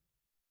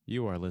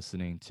You are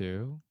listening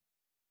to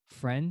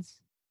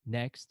Friends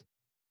Next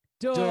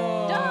Door.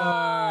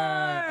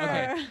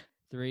 Okay.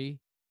 3,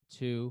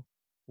 2,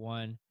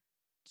 1.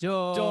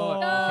 Door.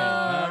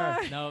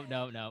 Okay.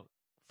 No.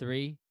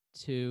 3,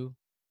 2,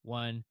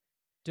 1.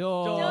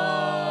 Door.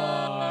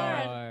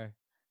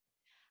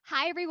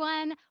 Hi,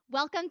 everyone.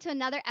 Welcome to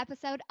another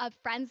episode of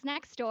Friends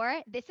Next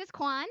Door. This is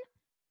Quan.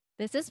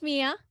 This is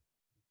Mia.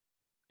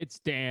 It's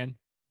Dan.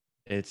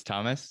 It's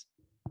Thomas.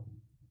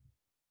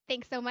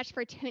 Thanks so much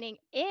for tuning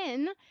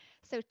in.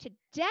 So,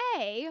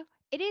 today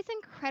it is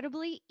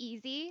incredibly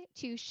easy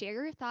to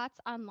share your thoughts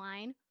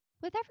online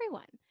with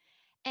everyone.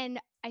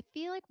 And I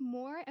feel like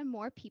more and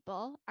more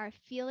people are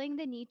feeling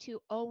the need to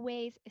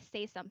always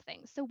say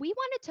something. So, we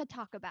wanted to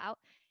talk about,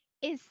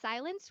 is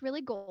silence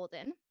really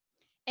golden?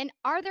 And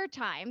are there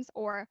times,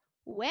 or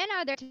when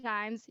are there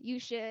times, you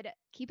should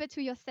keep it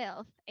to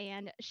yourself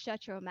and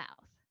shut your mouth?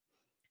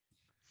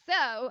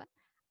 So,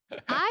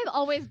 I've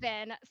always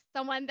been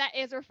someone that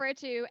is referred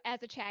to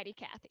as a chatty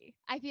Cathy.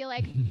 I feel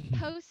like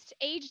post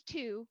age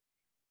 2,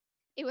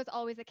 it was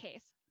always a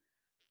case.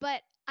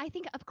 But I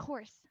think, of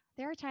course,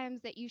 there are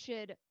times that you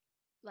should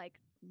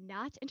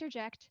not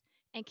interject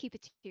and keep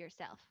it to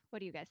yourself. What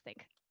do you guys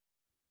think?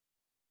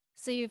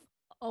 So you've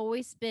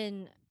always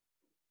been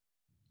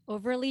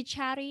overly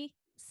chatty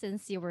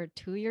since you were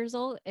 2 years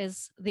old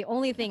is the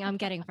only thing I'm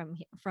getting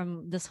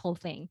from this whole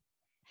thing.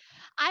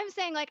 I'm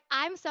saying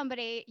I'm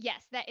somebody,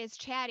 yes, that is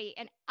chatty,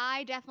 and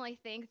I definitely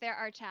think there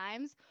are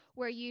times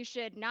where you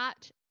should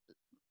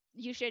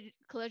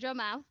close your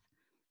mouth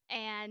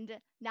and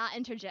not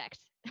interject.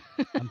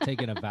 I'm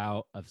taking a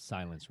vow of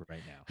silence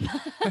right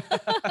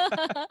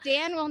now.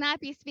 Dan will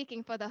not be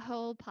speaking for the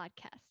whole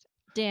podcast.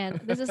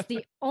 Dan, this is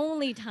the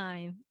only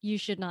time you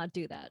should not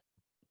do that.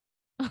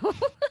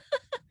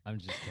 I'm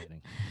just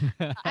kidding.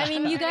 I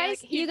mean, you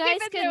guys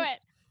can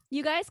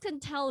can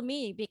tell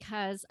me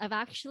because I've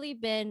actually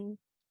been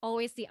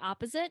always the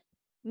opposite,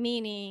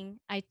 meaning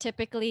I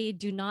typically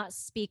do not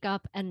speak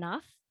up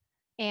enough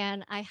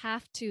and I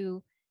have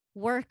to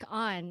work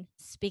on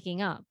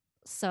speaking up.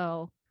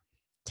 So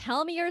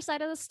tell me your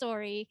side of the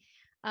story.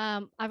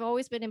 I've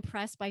always been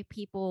impressed by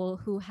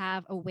people who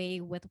have a way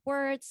with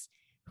words,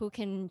 who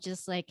can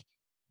just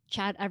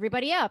chat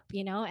everybody up,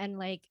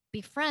 and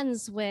be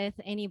friends with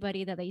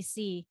anybody that they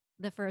see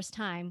the first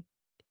time.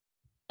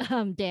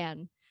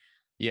 Dan.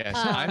 Yes,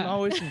 I'm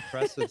always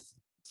impressed with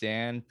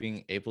Dan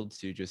being able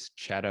to just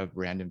chat up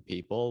random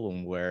people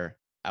when we're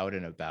out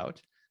and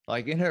about.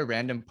 Like in a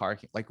random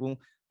parking, like when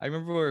I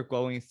remember we were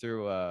going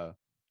through a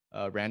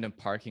random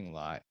parking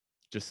lot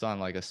just on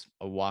like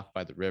a walk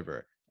by the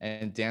river,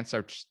 and Dan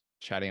started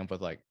chatting up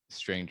with like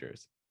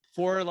strangers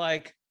for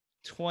like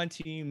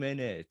 20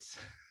 minutes.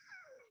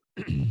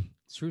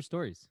 True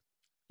stories.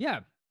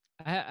 Yeah,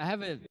 I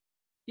have a.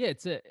 Yeah,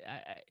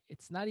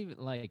 it's not even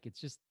like it's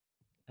just.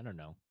 I don't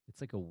know.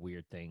 It's like a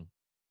weird thing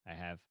I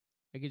have.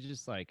 I could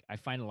just I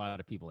find a lot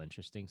of people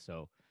interesting.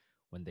 So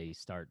when they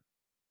start,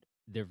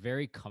 they're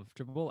very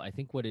comfortable. I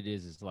think what it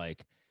is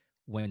like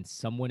when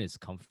someone is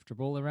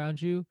comfortable around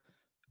you.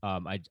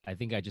 I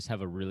think I just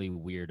have a really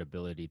weird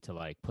ability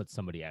to put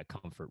somebody at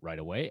comfort right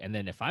away. And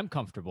then if I'm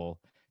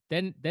comfortable,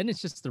 then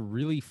it's just a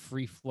really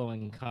free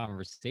flowing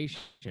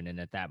conversation.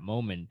 And at that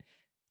moment,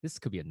 this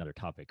could be another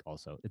topic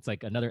also. It's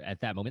like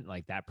at that moment,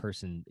 like that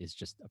person is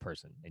just a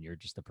person and you're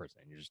just a person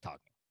and you're just talking.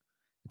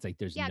 It's like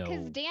there's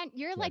because Dan,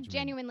 you're judgment.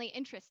 genuinely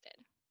interested.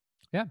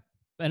 Yeah.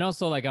 And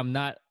also I'm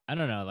not, I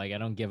don't know, I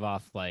don't give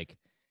off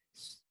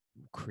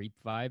creep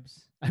vibes.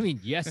 I mean,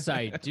 yes,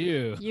 I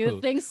do.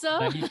 You think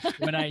so?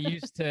 When I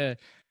used to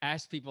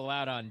ask people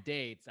out on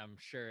dates, I'm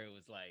sure it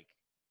was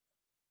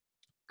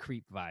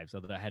creep vibes.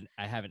 Although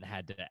I haven't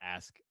had to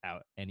ask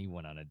out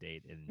anyone on a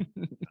date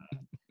in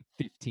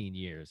 15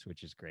 years,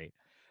 which is great.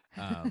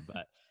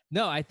 But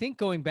no, I think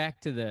going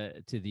back to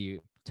the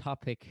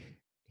topic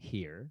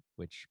here,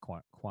 which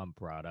Quan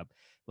brought up,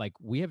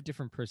 we have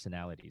different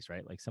personalities,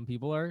 right? Like some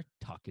people are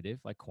talkative,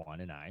 like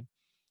Quan and I,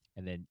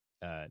 and then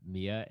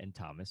Mia and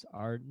Thomas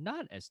are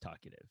not as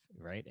talkative,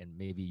 right? And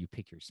maybe you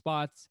pick your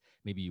spots.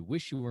 Maybe you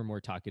wish you were more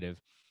talkative.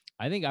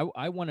 I think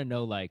I want to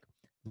know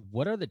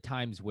what are the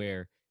times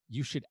where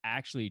you should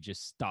actually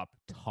just stop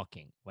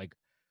talking? Like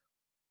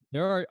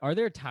are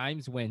there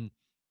times when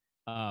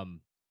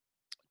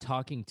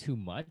talking too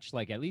much,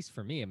 at least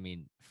for me, I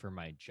mean, for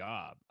my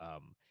job,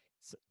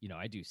 so,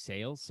 I do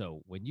sales.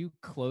 So when you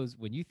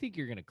think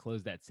you're going to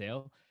close that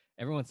sale,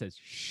 everyone says,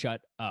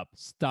 shut up,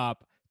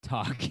 stop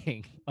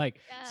talking. Yes.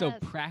 So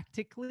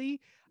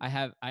practically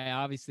I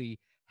obviously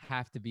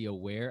have to be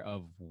aware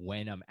of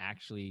when I'm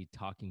actually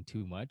talking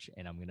too much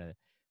and I'm going to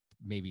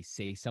maybe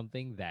say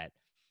something that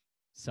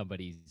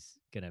somebody's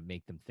gonna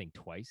make them think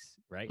twice,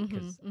 right?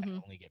 Because I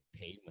only get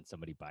paid when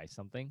somebody buys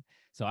something.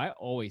 So I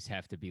always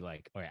have to be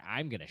like, all right,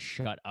 I'm gonna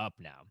shut up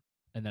now.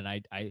 And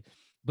then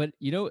but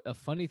a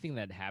funny thing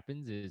that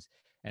happens is,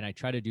 and I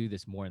try to do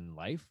this more in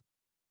life,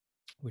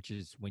 which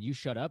is when you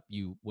shut up,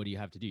 what do you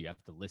have to do? You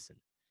have to listen.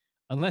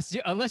 Unless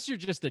you're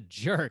just a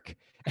jerk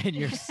and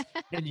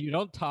and you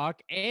don't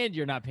talk and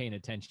you're not paying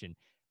attention.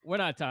 we're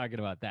not talking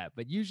about that.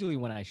 But usually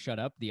when I shut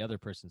up, the other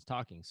person's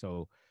talking.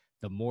 So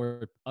the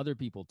more other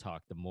people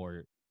talk, the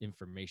more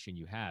information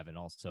you have. And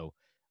also,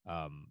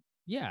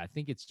 yeah, I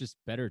think it's just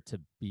better to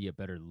be a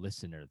better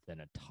listener than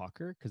a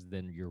talker, because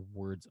then your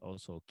words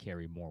also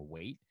carry more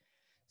weight.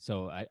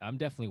 So I'm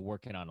definitely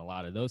working on a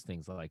lot of those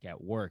things, like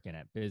at work and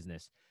at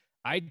business.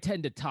 I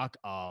tend to talk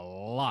a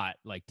lot,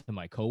 like to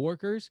my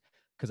coworkers,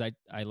 because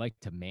I like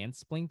to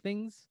mansplain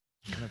things.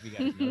 I don't know if you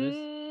guys know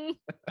this.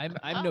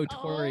 I'm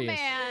notorious.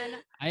 Oh man.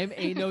 I am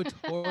a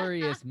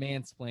notorious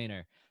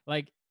mansplainer.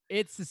 Like,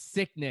 it's a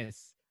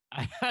sickness.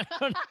 I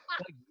don't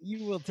like,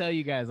 you will tell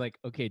you guys, like,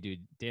 okay, dude,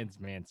 Dan's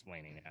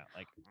mansplaining now.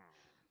 Like,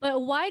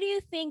 But why do you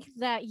think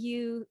that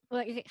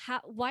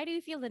why do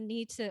you feel the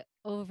need to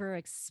over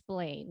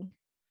explain?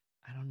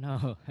 I don't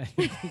know.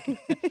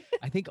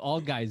 I think all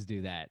guys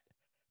do that.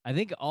 I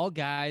think all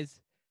guys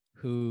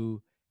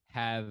who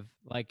have,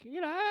 like,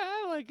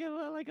 I like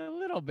a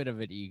little bit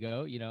of an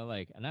ego,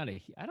 like,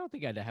 I don't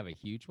think I'd have a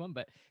huge one,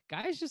 but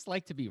guys just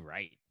like to be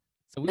right.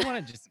 So we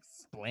want to just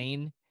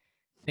explain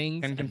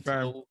things Can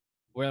confirm. until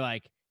we're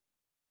like,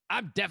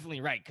 I'm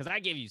definitely right because I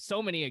gave you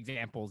so many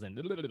examples and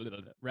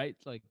right.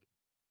 Like,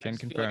 I Can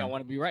just feel like I confirm.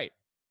 want to be right.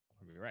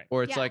 I want to be right.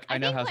 Or it's Yeah, like, I I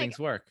know think, how like- things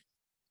work.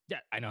 Yeah,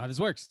 I know how this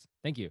works.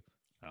 Thank you.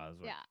 I know how this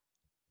works. Yeah.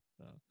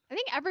 So, I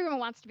think everyone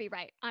wants to be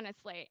right,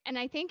 honestly. And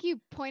I think you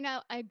point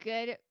out a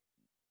good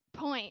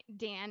point,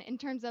 Dan, in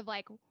terms of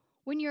like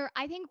when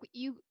I think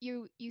you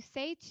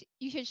say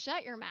you should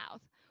shut your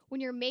mouth when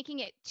you're making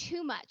it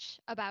too much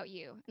about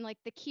you. And like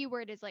the key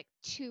word is like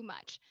too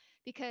much.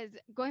 Because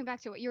going back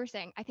to what you were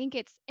saying, I think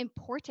it's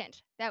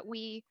important that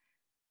we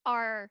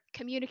are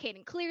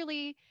communicating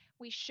clearly.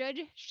 We should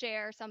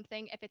share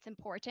something if it's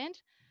important.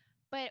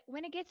 But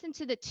when it gets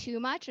into the too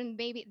much, and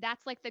maybe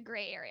that's like the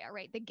gray area,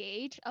 right? The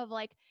gauge of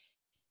like,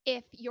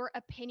 if your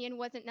opinion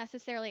wasn't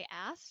necessarily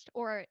asked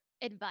or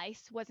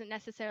advice wasn't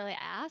necessarily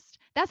asked,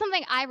 that's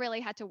something I really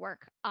had to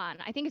work on.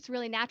 I think it's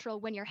really natural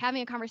when you're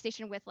having a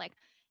conversation with like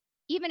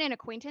even an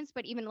acquaintance,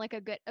 but even like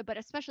but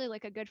especially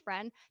like a good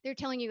friend, they're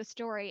telling you a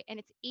story and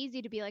it's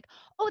easy to be like,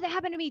 oh, that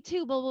happened to me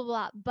too, blah, blah,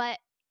 blah. But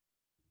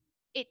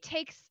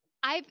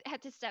I've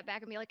had to step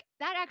back and be like,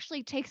 that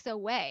actually takes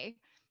away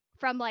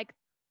from like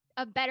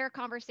a better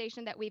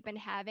conversation that we've been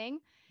having.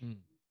 Mm.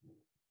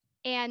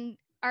 And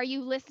are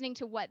you listening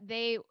to what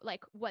they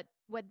like what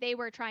they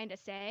were trying to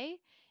say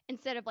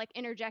instead of like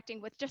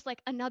interjecting with just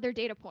like another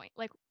data point?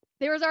 Like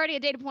there was already a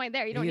data point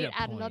there. You don't need Data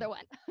to add point. another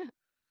one.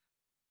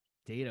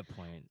 Data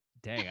point.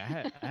 Dang,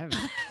 I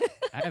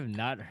have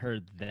not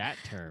heard that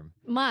term.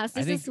 Mas,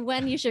 I this is think-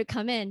 when you should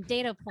come in.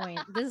 Data point.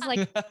 This is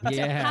like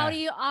Yeah. how do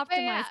you optimize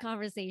yeah.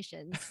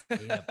 conversations?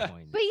 Data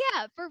point. But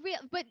yeah, for real.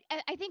 But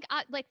I think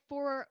like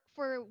for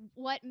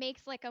what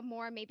makes like a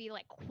more maybe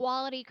like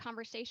quality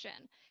conversation,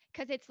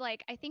 because it's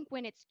like I think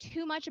when it's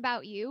too much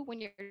about you,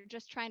 when you're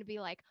just trying to be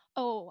like,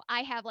 oh,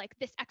 I have like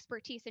this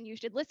expertise and you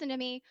should listen to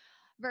me,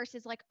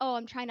 versus like, oh,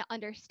 I'm trying to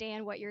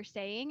understand what you're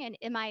saying and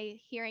am I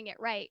hearing it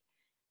right?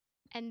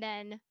 And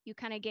then you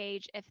kind of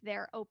gauge if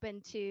they're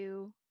open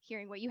to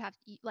hearing what you have,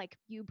 like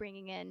you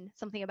bringing in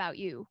something about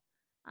you.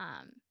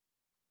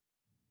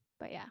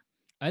 But yeah.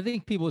 I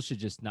think people should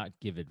just not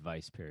give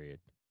advice, period.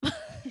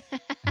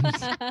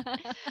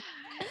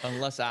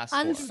 Unless asked for.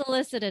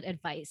 Unsolicited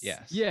advice.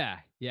 Yes. Yeah.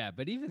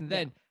 But even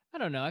then, I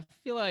don't know. I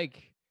feel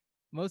like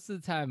most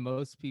of the time,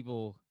 most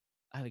people,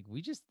 I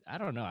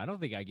don't know. I don't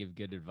think I give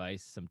good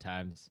advice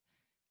sometimes.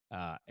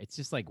 It's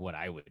just like what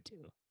I would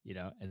do,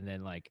 and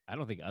then like, I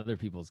don't think other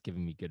people's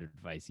giving me good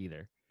advice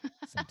either.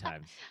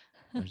 Sometimes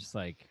I'm just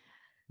like,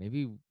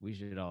 maybe we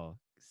should all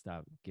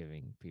stop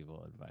giving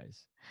people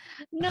advice.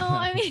 No,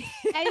 I mean,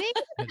 I think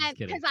I'm just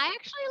kidding. because I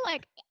actually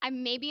like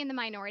I'm maybe in the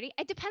minority.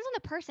 It depends on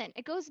the person.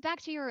 It goes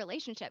back to your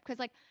relationship because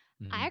like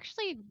Mhm. I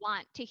actually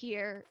want to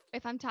hear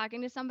if I'm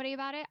talking to somebody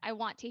about it. I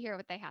want to hear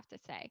what they have to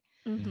say.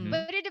 mhm.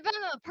 But it depends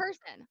on the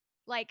person.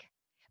 Like,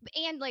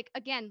 and like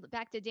again,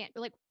 back to Dan.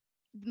 Like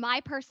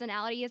my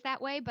personality is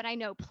that way, but I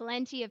know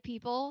plenty of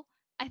people.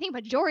 I think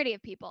majority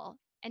of people,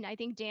 and I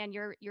think Dan,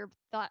 your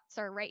thoughts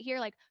are right here.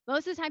 Like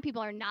most of the time,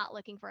 people are not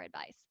looking for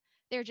advice.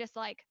 They're just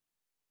like,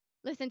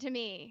 listen to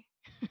me.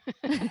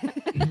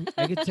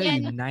 I could tell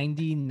you And-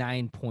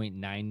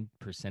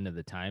 99.9% of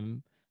the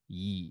time,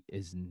 Yi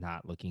is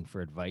not looking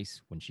for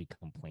advice when she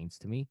complains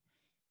to me.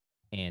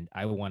 And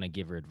I want to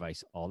give her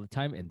advice all the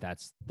time. And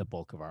that's the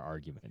bulk of our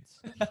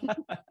arguments.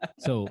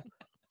 So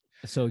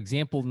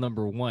example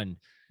number one,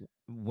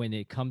 when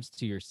it comes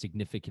to your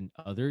significant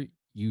other,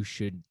 you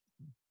should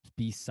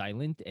be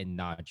silent and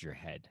nod your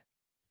head.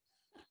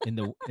 In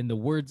the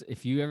words,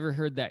 if you ever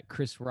heard that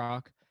Chris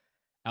Rock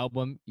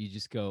album, you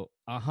just go,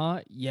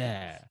 uh-huh,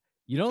 yeah.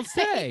 You don't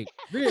say,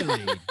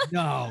 really?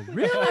 No, I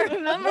really?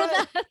 remember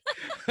that.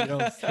 You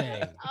don't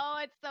say. Oh,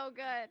 it's so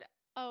good.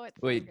 Oh,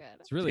 it's Wait, so good.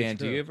 It's really Dan,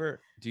 true.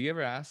 do you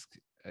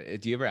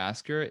ever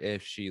ask her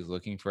if she's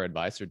looking for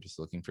advice or just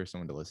looking for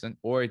someone to listen,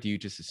 or do you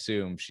just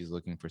assume she's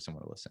looking for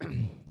someone to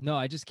listen? No,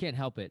 I just can't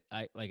help it.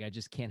 I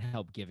just can't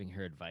help giving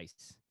her advice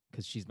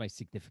because she's my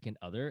significant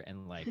other,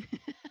 and like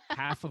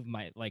half of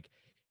my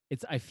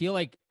I feel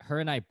like her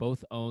and I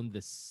both own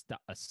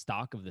a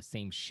stock of the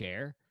same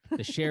share.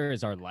 The share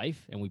is our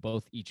life, and we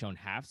both each own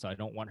half. So I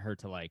don't want her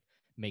to like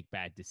make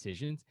bad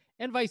decisions,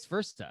 and vice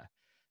versa.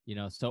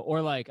 So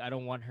or like I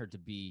don't want her to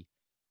be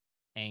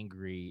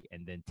angry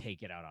and then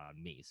take it out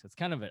on me. So it's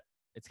kind of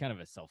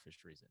a selfish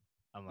reason.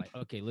 I'm like,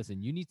 okay,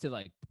 listen, you need to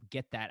like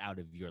get that out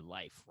of your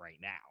life right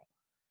now.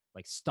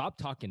 Like stop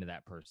talking to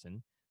that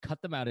person,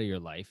 cut them out of your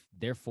life.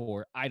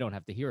 Therefore, I don't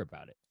have to hear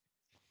about it.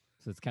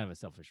 So it's kind of a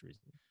selfish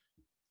reason.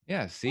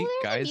 Yeah, see, Well,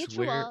 guys, there's a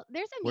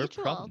we're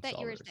mutual problem that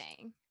you were solvers.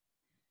 saying.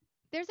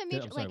 There's a I'm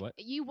mutual sorry, like what?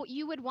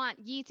 you would want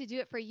Yi to do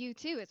it for you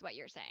too, is what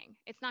you're saying.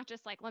 It's not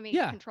just like let me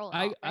Yeah, control it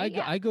all, right?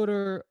 I go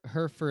to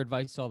her for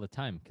advice all the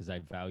time because I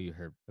value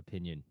her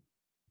opinion.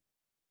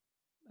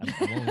 I'm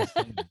only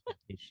saying that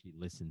in case she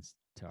listens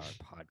to our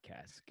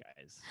podcast,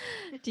 guys.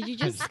 Did you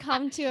just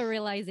come to a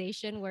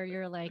realization where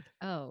you're like,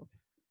 oh,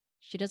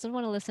 she doesn't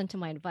want to listen to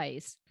my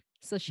advice,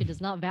 so she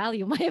does not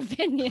value my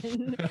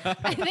opinion?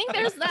 I think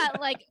there's that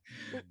like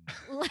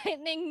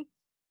lightning,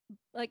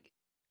 like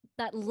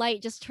that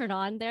light just turn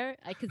on there.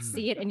 I could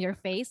see it in your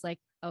face, like,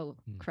 oh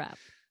crap.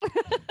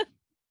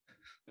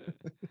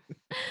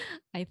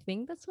 I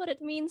think that's what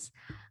it means.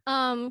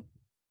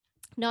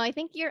 No, I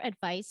think your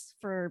advice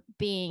for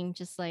being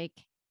just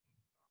like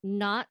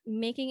not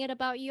making it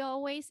about you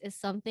always is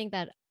something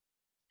that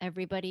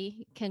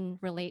everybody can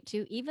relate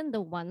to, even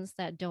the ones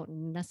that don't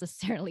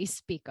necessarily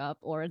speak up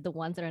or the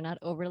ones that are not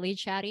overly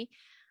chatty.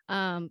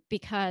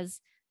 Because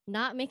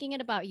not making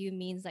it about you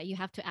means that you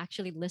have to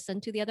actually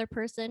listen to the other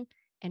person.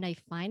 And I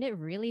find it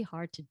really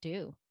hard to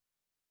do.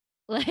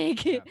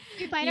 Like, Yeah.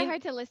 You find it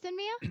hard to listen,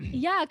 Mia?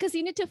 yeah, because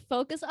you need to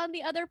focus on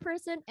the other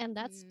person, and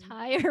that's Mm.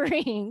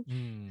 tiring.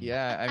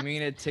 Yeah, I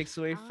mean, it takes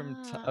away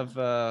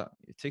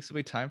it takes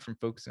away time from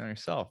focusing on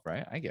yourself,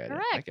 right? I get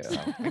it.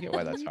 I get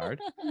why that's hard.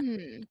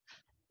 Hmm.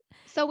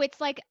 So it's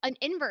like an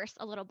inverse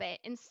a little bit.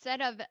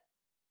 Instead of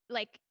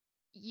like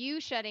you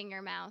shutting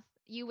your mouth,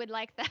 you would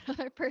like that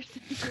other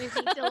person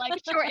maybe to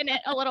like shorten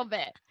it a little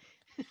bit.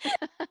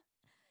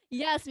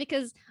 Yes,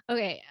 because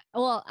okay,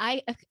 well,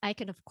 I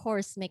can of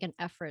course make an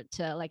effort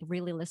to like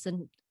really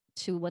listen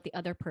to what the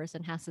other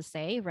person has to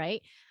say,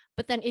 right?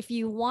 But then if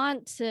you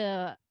want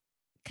to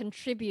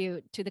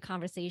contribute to the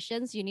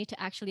conversations, you need to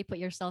actually put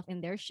yourself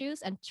in their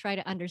shoes and try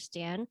to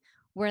understand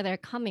where they're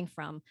coming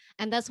from.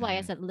 And that's why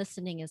I Mhm. said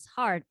listening is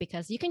hard,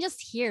 because you can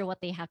just hear what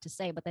they have to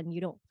say, but then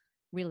you don't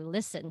really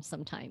listen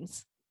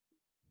sometimes.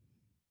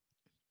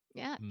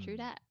 Yeah, true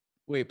that.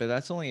 Wait, but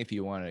that's only if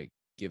you want to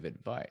give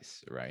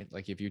advice, right?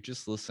 Like if you're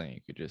just listening,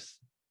 you could just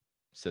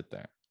sit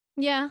there.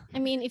 Yeah, I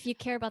mean, if you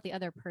care about the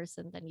other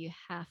person, then you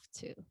have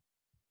to.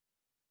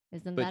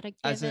 Isn't But that a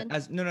as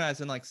given?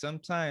 in like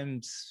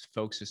sometimes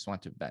folks just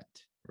want to vent,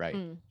 right?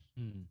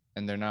 Mm.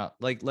 And they're not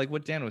like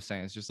what Dan was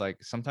saying. It's just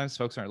like sometimes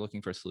folks aren't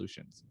looking for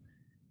solutions,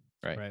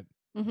 right? Right.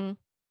 Mm-hmm.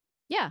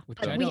 Yeah, Which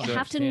but I we don't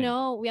have to understand.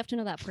 know. We have to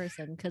know that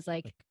person, because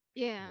like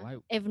Yeah. Why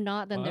if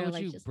not, then why they're would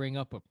like you just bring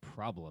up a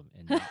problem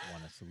and not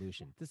want a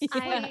solution? This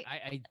Yeah.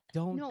 I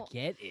don't No.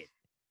 get it.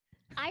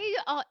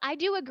 I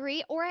do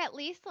agree, or at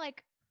least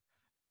like,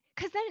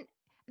 because then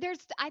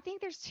I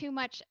think there's too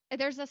much.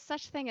 There's a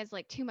such thing as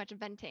like too much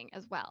venting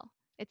as well.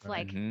 It's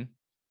Right. like, Mhm.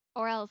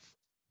 or else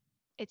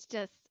it's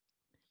just,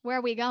 where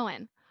are we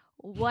going?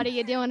 What are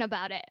you doing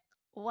about it?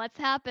 What's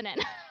happening?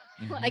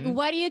 like, Mhm.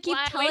 why do you keep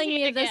Why are we telling me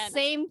here the again?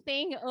 same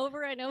thing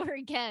over and over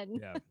again?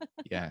 Yeah.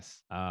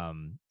 Yes.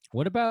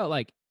 What about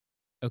like,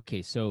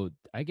 okay, so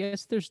I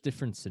guess there's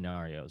different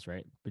scenarios,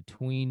 right?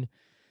 Between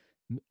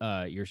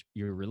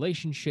your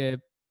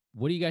relationship,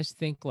 what do you guys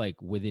think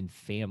like within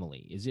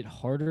family? Is it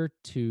harder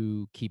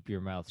to keep your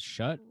mouth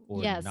shut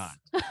or Yes. not?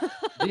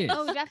 It is.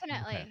 Oh,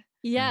 definitely.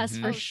 Yes,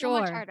 Mhm. for Oh, sure.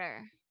 so much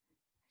harder.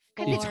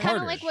 Because It's it's kind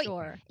of harder. like what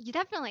Sure.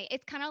 definitely.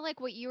 It's kind of like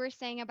what you were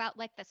saying about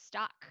like the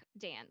stock,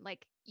 Dan.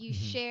 Like you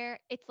Mhm. share.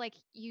 It's like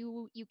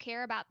you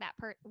care about that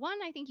one.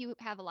 I think you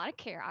have a lot of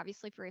care,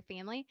 obviously, for your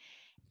family,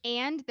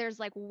 and there's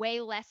like way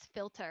less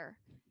filter.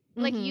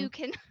 Like Mhm. you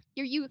can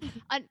you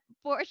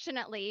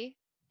unfortunately,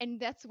 and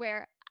that's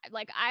where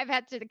like I've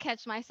had to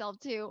catch myself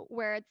too,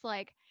 where it's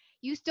like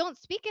you don't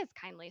speak as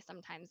kindly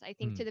sometimes. I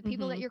think to the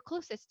people that Mhm. you're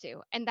closest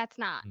to, and that's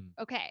not Mm.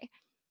 okay.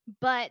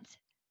 But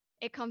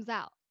it comes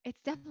out.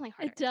 It's definitely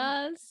harder. It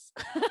does.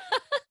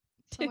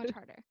 So much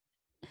harder.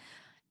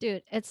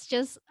 Dude, it's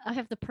just I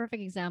have the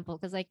perfect example,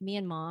 because like me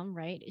and mom,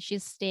 right?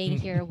 She's staying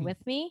here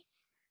with me.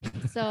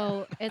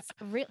 So it's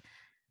real.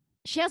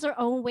 She has her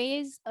own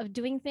ways of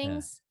doing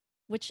things,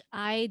 which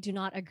I do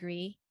not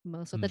agree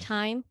most of the Mm.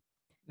 time.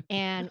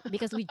 And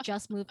because we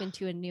just moved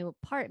into a new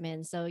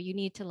apartment, so you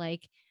need to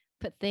like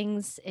put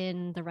things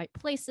in the right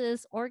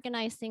places,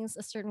 organize things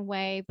a certain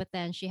way. But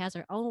then she has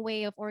her own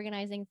way of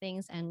organizing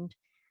things. And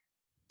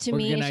to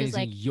me, it's just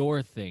Organizing like,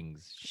 your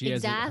things. She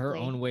has her Exactly.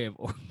 own way of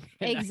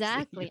organizing.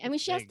 exactly. I your mean,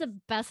 she has things. the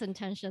best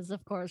intentions,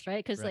 of course,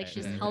 right? Because like Right,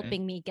 she's right, right.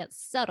 helping me get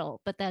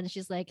settled, but then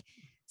she's like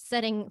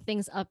setting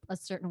things up a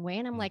certain way.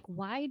 And I'm Mm. like,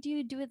 why do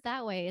you do it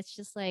that way? It's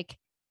just like,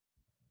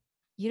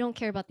 you don't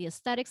care about the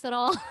aesthetics at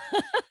all.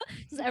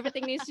 So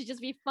everything needs to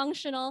just be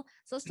functional.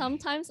 So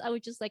sometimes I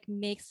would just like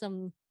make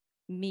some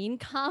mean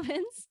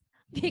comments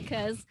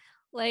because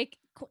like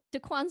to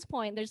Kwan's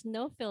point, there's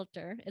no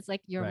filter. It's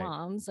like your Right.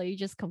 mom, so you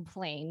just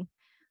complain.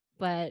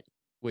 But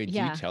Wait, do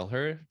yeah, you tell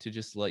her to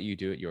just let you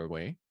do it your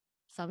way?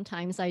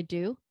 sometimes I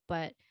do,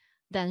 but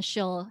then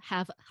she'll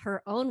have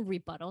her own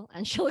rebuttal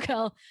and she'll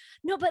go,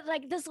 no, but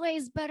like this way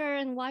is better.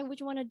 And why would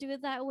you want to do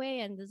it that way?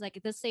 And it's like,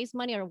 this saves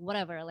money or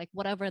whatever, like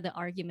whatever the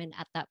argument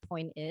at that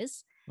point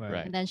is.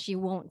 Right. And then she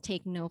won't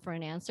take no for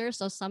an answer.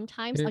 So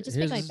sometimes I just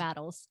pick my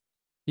battles.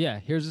 Yeah,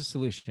 here's a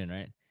solution,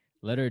 right?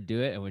 Let her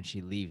do it, and when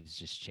she leaves,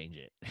 just change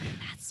it.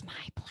 That's my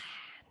plan.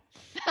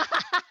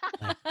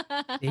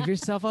 Save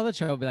yourself all the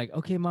trouble. Be like,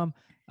 okay, mom,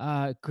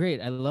 great.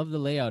 I love the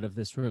layout of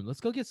this room. Let's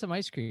go get some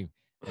ice cream.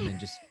 And then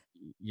just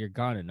you're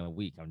gone in a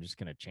week. I'm just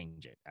gonna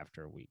change it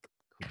after a week.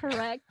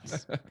 Correct.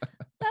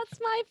 That's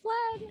my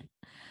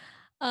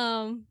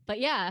plan.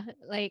 But yeah,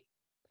 like,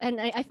 and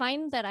I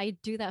find that I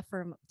do that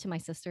to my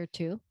sister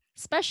too,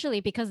 especially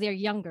because they're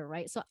younger,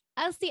 right? So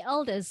as the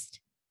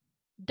eldest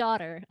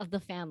daughter of the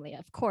family,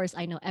 of course,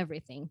 I know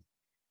everything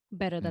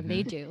better than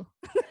they do.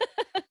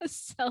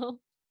 So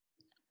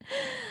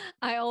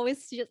I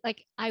always just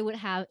like, I would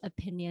have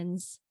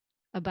opinions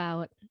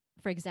about,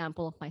 for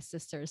example, my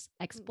sister's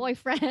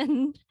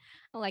ex-boyfriend.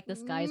 Like,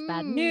 this guy's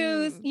bad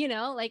news, you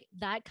know, like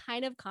that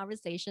kind of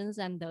conversations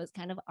and those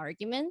kind of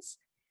arguments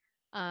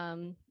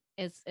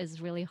is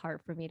really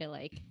hard for me to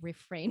like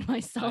refrain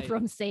myself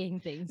from saying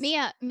things.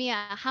 Mia,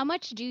 how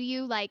much do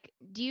you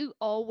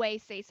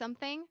always say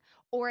something?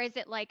 Or is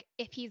it like,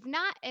 if he's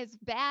not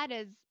that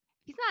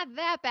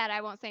bad,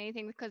 I won't say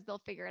anything because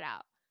they'll figure it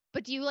out.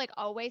 But do you like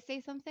always say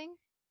something?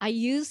 I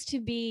used to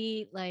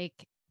be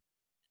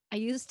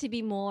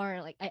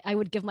more like, I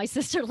would give my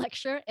sister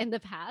lecture in the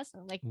past.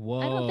 I'm like,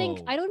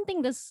 I don't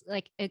think this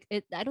like I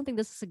don't think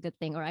this is a good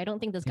thing, or I don't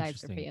think this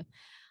guy's good for you.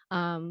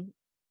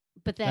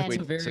 But then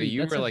so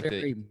you were like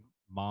the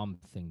mom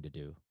thing to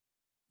do.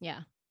 Yeah.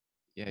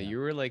 Yeah, you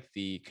were like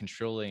the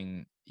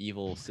controlling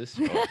evil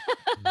sister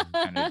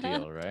kind of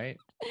deal, right?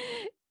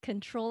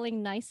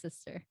 Controlling nice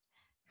sister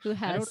who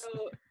has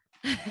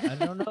I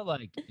don't know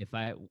like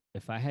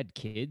if I had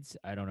kids,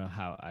 I don't know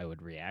how I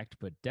would react,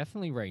 but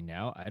definitely right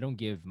now I don't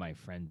give my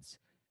friends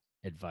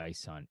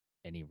advice on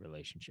any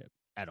relationship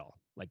at all.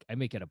 Like, I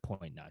make it a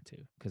point not to,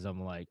 because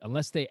I'm like,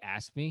 unless they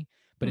ask me,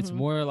 but it's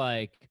more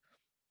like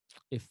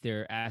if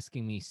they're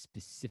asking me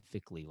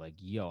specifically, like,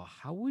 yo,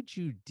 how would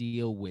you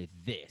deal with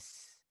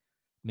this?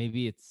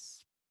 Maybe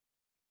it's,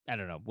 I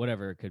don't know,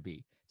 whatever it could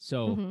be.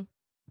 So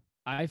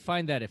I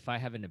find that if I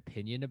have an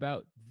opinion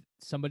about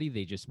somebody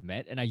they just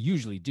met, and I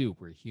usually do,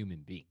 we're human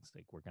beings,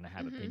 like we're going to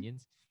have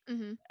opinions,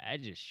 I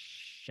just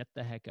shut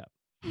the heck up.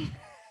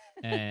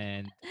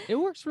 And it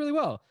works really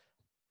well.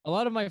 A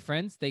lot of my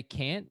friends, they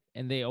can't,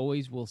 and they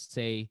always will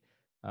say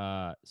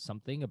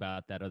something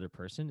about that other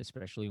person,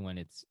 especially when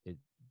it's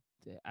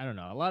I don't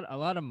know. A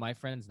lot of my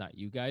friends, not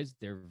you guys,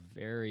 they're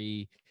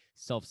very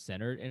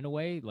self-centered in a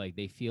way. Like,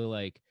 they feel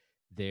like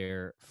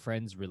their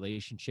friends'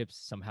 relationships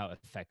somehow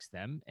affects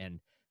them. And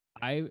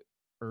I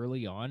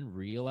early on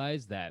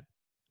realized that,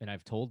 and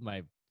I've told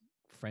my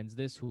friends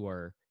this who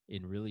are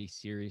in really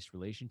serious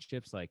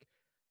relationships, like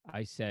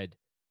I said,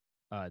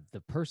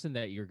 the person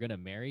that you're gonna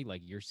marry,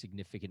 like your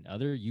significant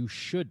other, you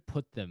should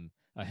put them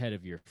ahead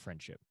of your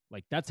friendship.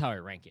 Like, that's how I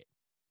rank it.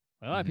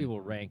 A lot of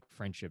people rank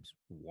friendships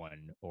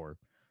 1 or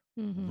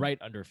right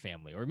under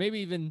family, or maybe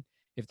even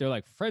if they're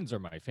like, friends are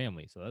my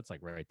family, so that's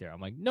like right there. I'm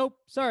like, nope,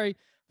 sorry,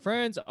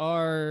 friends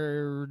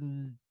are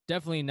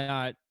definitely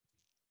not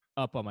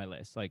up on my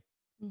list. Like,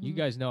 you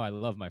guys know I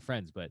love my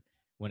friends, but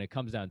when it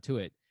comes down to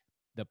it,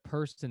 the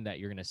person that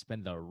you're going to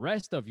spend the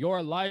rest of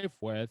your life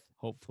with,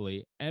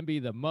 hopefully, and be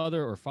the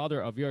mother or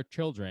father of your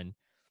children,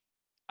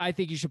 I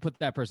think you should put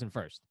that person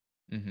first.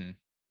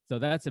 So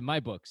that's in my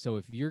book. So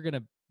if you're going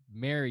to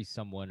marry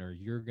someone, or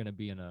you're going to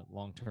be in a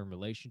long-term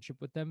relationship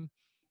with them,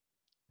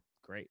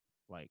 great.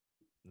 Like,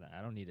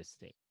 I don't need to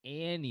say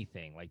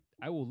anything. Like,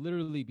 I will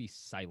literally be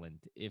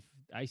silent. If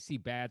I see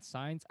bad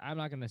signs, I'm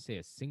not going to say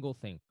a single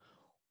thing.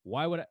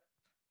 Why would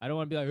I don't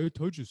want to be like, I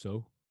told you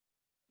so.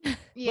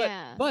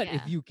 But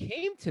if you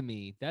came to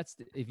me,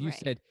 if you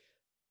said,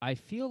 I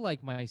feel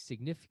like my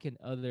significant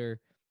other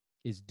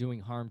is doing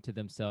harm to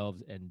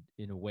themselves and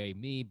in a way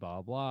me,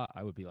 blah, blah,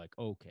 I would be like,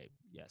 okay,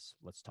 yes,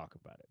 let's talk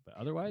about it. But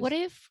otherwise,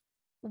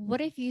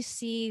 what if you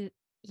see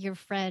your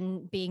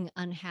friend being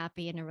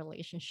unhappy in a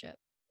relationship?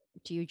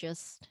 Do you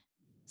just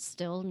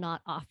still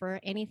not offer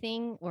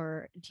anything,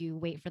 or do you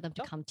wait for them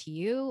to come to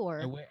you?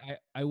 Or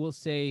I will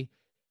say,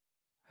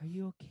 are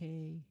you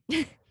okay?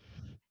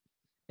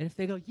 And if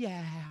they go,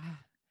 yeah,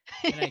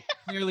 and I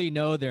clearly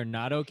know they're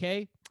not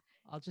okay,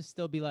 I'll just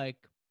still be like,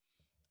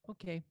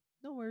 okay,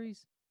 no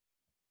worries.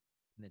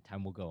 And then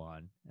time will go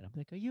on, and I'm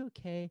like, are you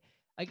okay?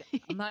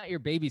 I'm not your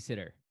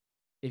babysitter.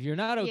 If you're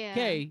not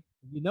okay,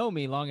 you know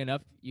me long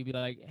enough, you'd be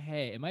like,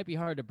 hey, it might be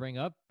hard to bring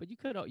up, but you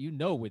could,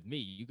 with me,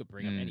 you could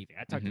bring up anything.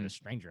 I talk to a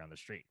stranger on the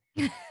street.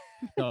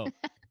 So,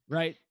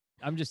 right.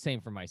 I'm just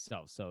saying for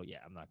myself. So yeah,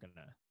 I'm not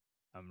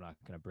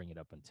gonna bring it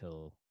up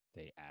until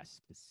they ask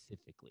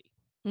specifically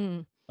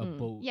Mm,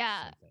 about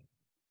Yeah. something.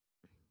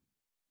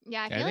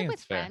 Yeah, I Yeah, I feel like think with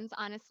it's fair. friends,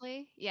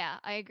 honestly, yeah,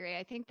 I agree.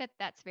 I think that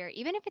that's fair.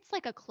 Even if it's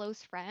like a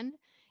close friend,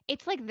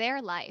 it's like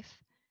their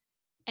life.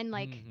 And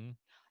like Mhm.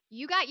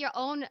 you got your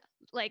own,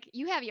 like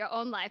you have your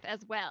own life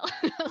as well.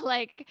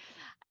 Like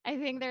I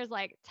think there's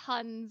like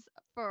tons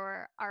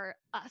for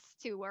us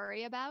to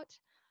worry about.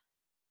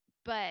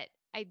 But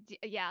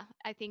yeah,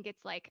 I think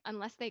it's like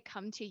unless they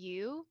come to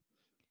you,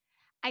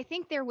 I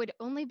think there would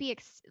only be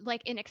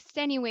like in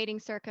extenuating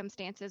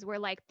circumstances where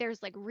like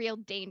there's like real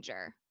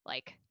danger,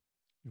 like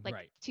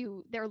Right.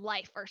 to their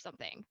life or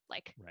something.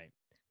 Like Right.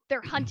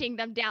 they're hunting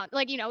them down,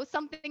 like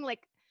something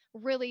like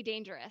really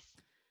dangerous.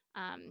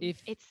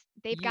 If It's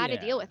they've got to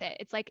deal yeah, with it.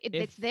 It's like if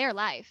it's their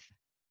life.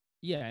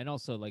 yeah, and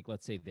also like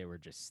let's say they were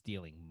just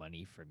stealing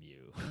money from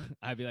you,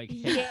 I'd be like,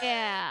 hey,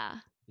 Yeah.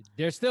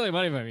 they're stealing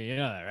money from you, you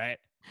know that, right?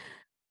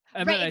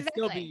 And then Right,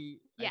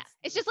 exactly. Yeah. I'd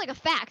It's still just like a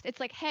say, fact. It's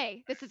like,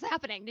 hey, this is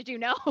happening. Did you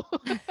know?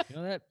 you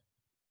know that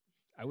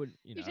I wouldn't,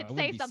 You I should wouldn't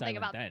say be something silent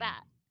about then.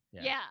 that.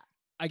 Yeah. Yeah.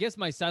 I guess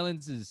my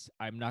silence is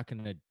I'm not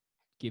gonna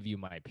give you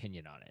my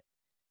opinion on it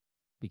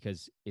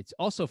because it's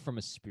also from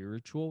a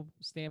spiritual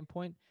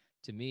standpoint.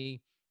 To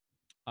me,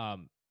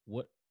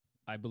 what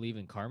I believe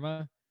in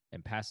karma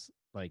and past,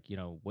 like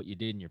what you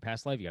did in your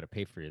past life, you got to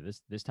pay for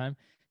this time.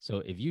 So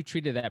if you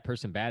treated that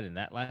person bad in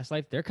that last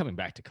life, they're coming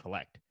back to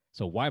collect.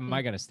 So why am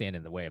I going to stand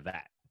in the way of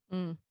that?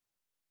 mm.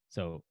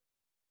 So,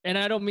 and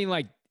I don't mean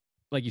like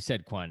you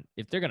said, Quan,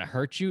 if they're gonna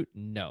hurt you,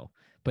 no.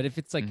 But if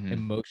it's like Hmm.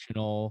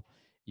 emotional,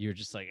 you're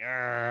just like,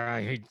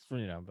 I hate,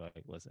 but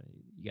like, listen,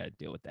 you got to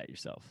deal with that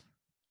yourself.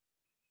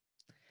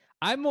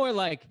 I'm more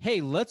like, hey,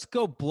 let's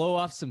go blow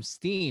off some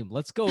steam.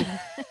 Let's go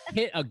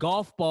hit a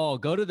golf ball,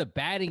 go to the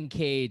batting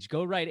cage,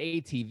 go ride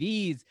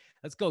ATVs.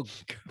 Let's go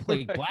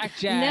play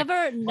blackjack.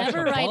 watch Never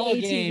a ride ball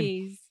game.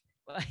 ATVs.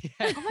 Oh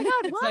my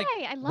God, It's why?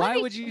 like, I love why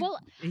it. would you? Well,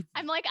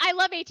 I'm like, I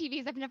love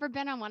ATVs. I've never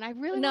been on one. I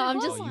really No, want to I'm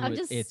go just on you one. I'm would,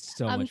 just it's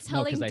so I'm much no,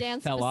 telling because I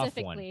Dan fell off one.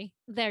 specifically.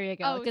 There you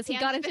go. Oh, Because he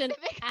Dan got into an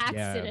specific.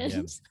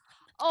 accident.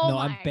 Oh No,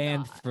 I'm my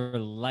banned God. for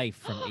life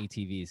from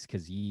ATVs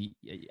because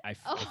I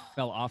Oh.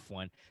 fell off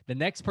one. The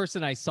next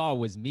person I saw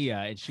was Mia,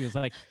 and she was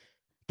like,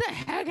 "The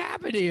heck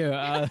happened to you?"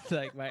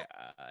 Like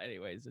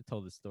anyways, I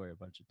told the story a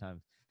bunch of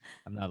times.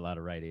 I'm not allowed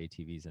to ride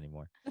ATVs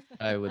anymore.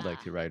 I would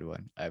like to ride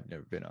one. I've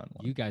never been on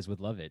one. You guys would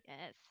love it.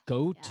 Yes.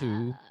 Go Yeah.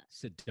 to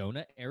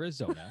Sedona,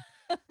 Arizona,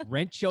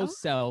 rent Oh.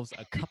 yourselves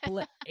a couple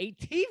of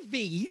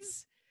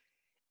ATVs,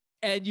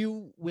 and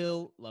you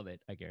will love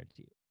it. I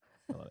guarantee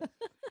you. I love it.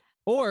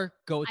 Or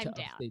go to I'm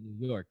down. upstate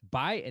New York,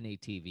 buy an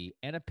ATV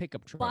and a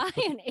pickup truck. Buy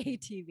put an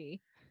ATV.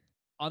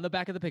 on the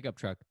back of the pickup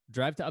truck,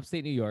 drive to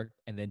upstate New York,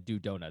 and then do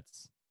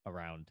donuts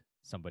around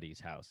somebody's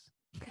house.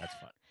 That's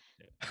fun.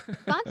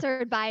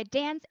 Sponsored by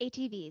Dan's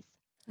ATVs.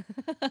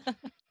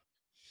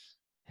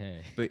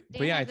 Hey. But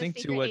Dan yeah, I has a think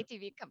to secret what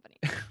ATV company.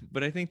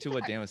 but I think to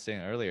what Dan was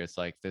saying earlier, it's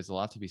like there's a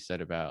lot to be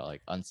said about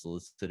like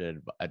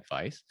unsolicited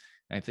advice.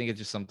 And I think it's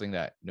just something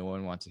that no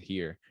one wants to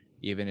hear,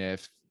 even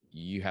if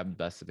you have the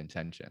best of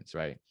intentions,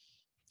 right?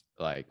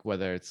 Like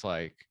whether it's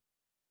like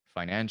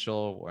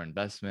financial or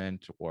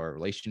investment or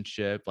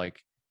relationship,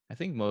 like I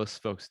think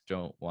most folks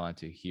don't want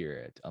to hear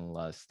it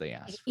unless they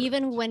Like, ask for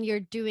even it when you're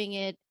doing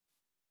it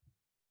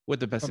with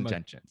the best From a-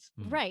 intentions.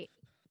 Mhm. right,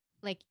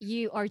 like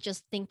you are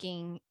just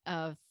thinking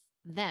of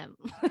them.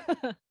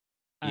 All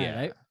Yeah.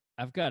 right,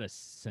 I've got a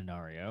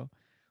scenario.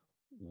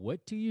 What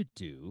do you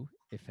do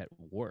if at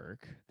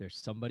work there's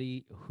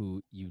somebody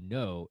who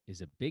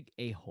is a big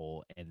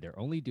a-hole and they're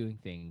only doing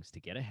things to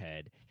get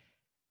ahead?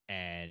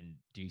 And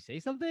do you say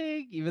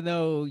something, even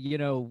though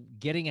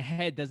getting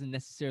ahead doesn't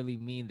necessarily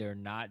mean they're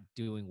not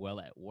doing well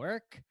at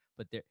work,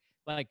 but they're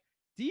like,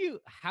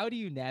 how do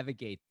you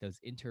navigate those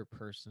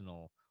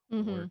interpersonal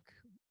Mhm. work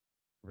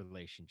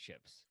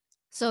relationships?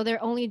 So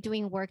they're only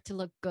doing work to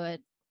look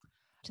good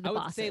to the I would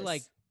bosses. say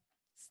like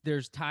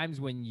there's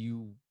times when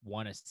you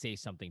want to say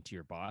something to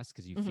your boss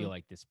because you feel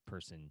like this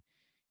person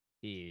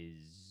is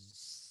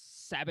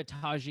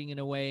sabotaging in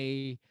a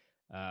way,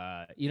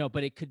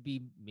 but it could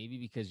be maybe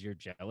because you're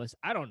jealous.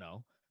 I don't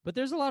know. But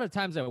there's a lot of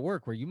times at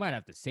work where you might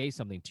have to say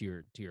something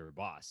to your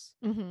boss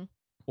Mhm.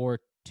 or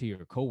to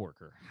your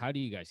coworker. How do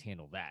you guys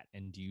handle that?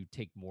 And do you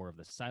take more of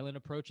the silent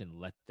approach and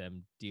let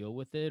them deal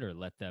with it, or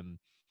let them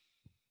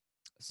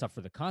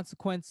suffer the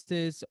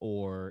consequences,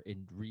 or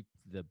reap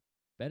the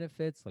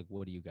benefits? Like,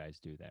 what do you guys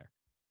do there?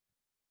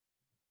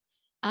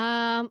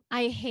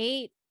 I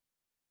hate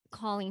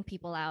calling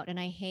people out and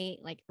I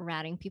hate like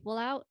ratting people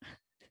out,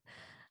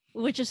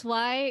 which is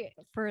why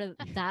for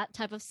that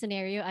type of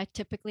scenario, I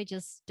typically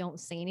just don't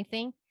say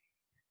anything.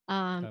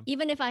 Okay.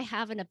 Even if I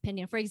have an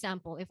opinion, for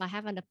example, if I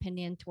have an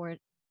opinion toward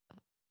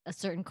a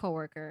certain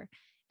coworker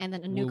and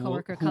then a new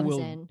coworker who comes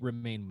will in,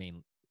 remain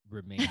nameless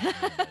in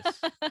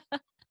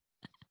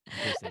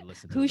case they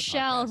listen to who the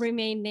shall podcast.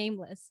 remain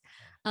nameless.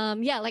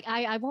 Yeah, like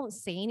I won't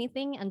say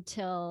anything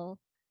until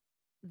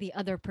the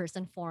other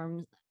person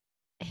forms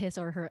his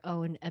or her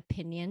own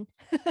opinion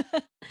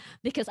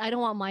because I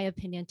don't want my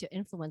opinion to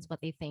influence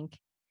what they think.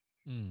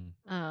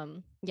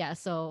 Mm, Yeah,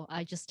 so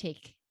I just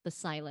take the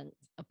silent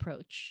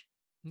approach.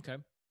 okay.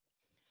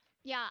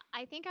 Yeah,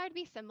 I think I would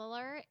be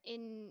similar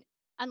in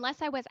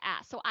unless I was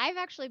asked. So I've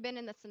actually been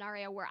in the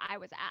scenario where I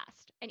was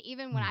asked. And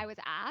even when Mm, I was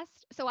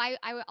asked, so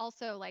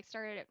also like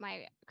started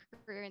my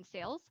career in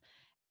sales,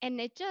 and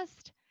it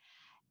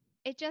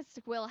just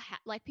will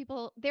like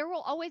people, there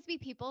will always be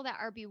people that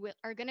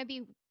are going to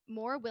be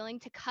more willing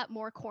to cut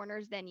more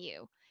corners than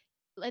you.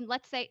 And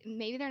let's say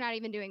maybe they're not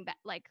even doing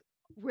like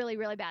really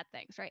really bad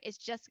things, right? It's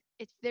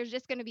there's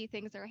just going to be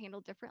things that are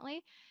handled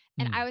differently.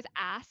 And mm, I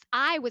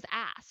was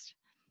asked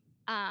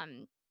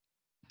um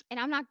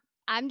and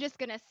I'm just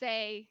going to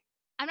say,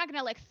 I'm not going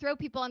to like throw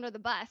people under the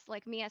bus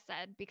like Mia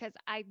said, because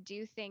I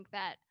do think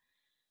that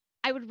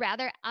I would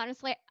rather,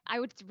 honestly, I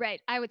would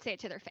say it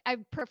to their I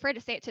prefer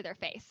to say it to their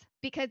face,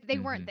 because they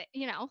weren't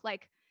Hmm.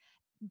 like,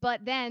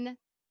 but then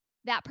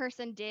that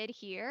person did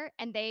hear,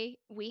 and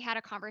we had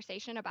a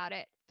conversation about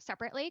it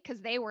separately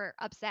because they were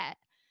upset.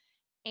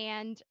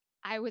 And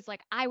I was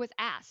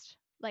asked,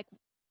 like,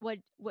 what,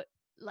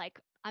 like,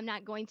 I'm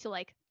not going to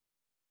like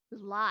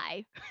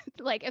lie,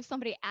 like if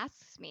somebody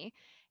asks me.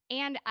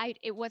 And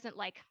it wasn't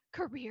like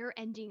career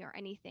ending or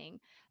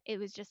anything. It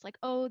was just like,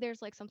 oh,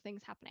 there's like some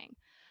things happening.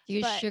 Do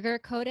you But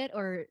sugarcoat it,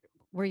 or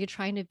were you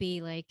trying to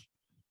be like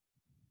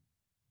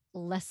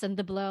lessen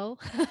the blow?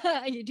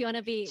 Do you want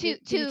to be? to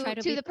Do you try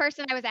to to be? the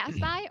person I was asked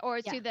by,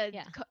 or Yeah, to the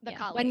yeah, the yeah.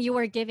 When colleague. you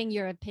were giving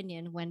your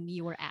opinion, when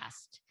you were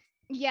asked.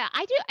 Yeah,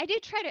 I do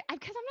try to,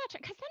 because I'm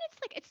not, because then it's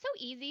like it's so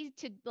easy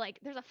to like,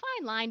 there's a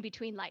fine line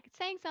between like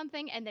saying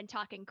something and then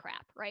talking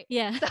crap, right?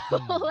 Yeah. So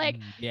mm, like,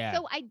 mm, yeah.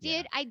 so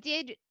Yeah. I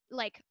did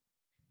like,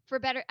 for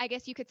better, I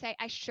guess you could say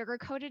I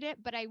sugarcoated it,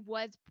 but I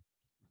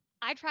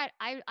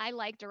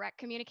like direct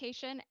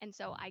communication, and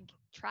so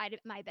tried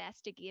my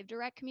best to give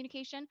direct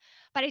communication,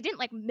 but I didn't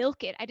like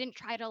milk it. I didn't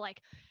try to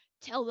like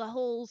tell the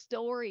whole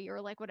story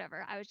or like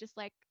whatever. I was just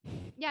like,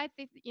 yeah, I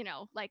think,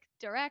 like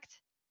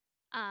direct.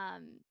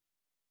 Um,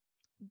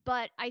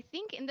 but I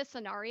think in the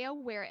scenario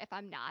where if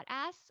I'm not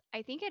asked,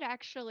 I think it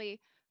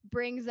actually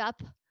brings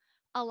up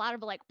a lot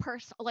of like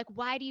personal, like,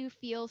 why do you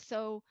feel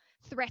so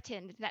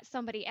threatened that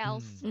somebody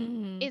else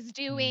Mm, Hmm. is mm,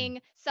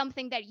 doing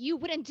something that you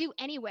wouldn't do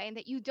anyway and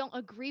that you don't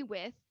agree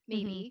with, Hmm.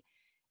 maybe?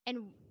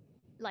 And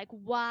like,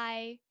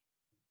 why?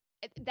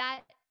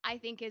 That I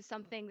think is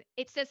something,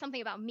 it says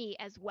something about me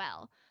as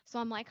well. So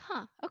I'm like,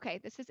 huh, okay,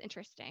 this is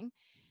interesting.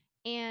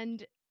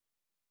 And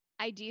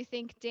I do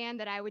think, Dan,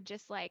 that I would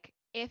just like,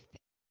 if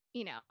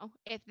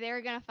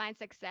they're going to find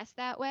success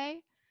that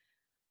way,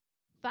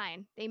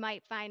 fine. They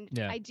might find,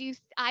 yeah.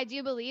 I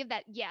do believe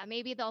that, yeah,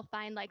 maybe they'll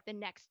find like the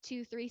next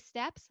 2 3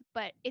 steps,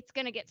 but it's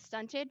going to get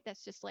stunted.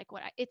 That's just like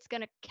it's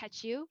going to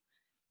catch you.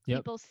 Yep.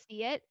 People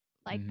see it.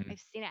 Like, Hmm. I've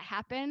seen it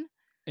happen.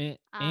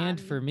 And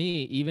for Um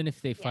me, even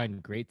if they yeah.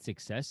 find great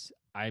success,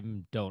 I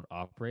don't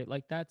operate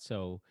like that.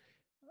 So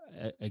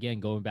again,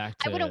 going back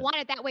I wouldn't to want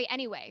it that way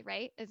anyway,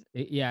 right?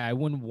 yeah, I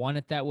wouldn't want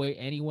it that way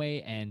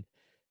anyway. And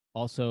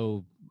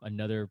also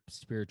another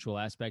spiritual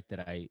aspect that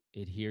I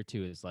adhere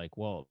to is like,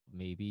 well,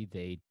 maybe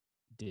they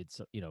did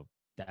so,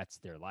 that's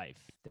their life.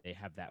 They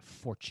have that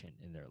fortune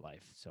in their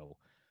life. So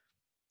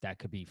that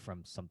could be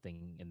from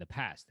something in the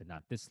past and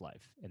not this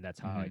life. And that's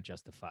how I Hmm.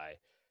 justify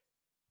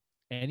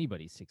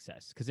anybody's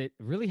success because it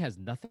really has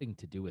nothing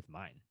to do with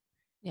mine.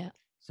 Yeah.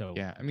 So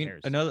Yeah, I who mean,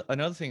 cares?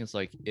 another thing is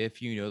like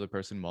if you know the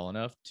person well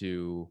enough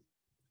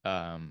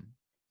um,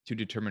 to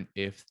determine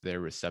if they're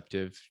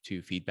receptive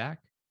to feedback.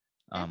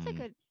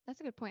 That's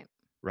a good point.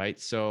 Right.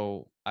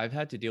 So I've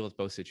had to deal with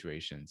both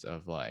situations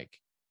of like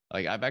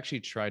I've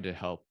actually tried to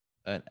help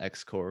an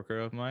ex coworker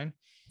of mine,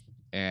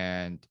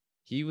 and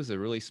he was a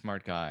really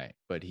smart guy,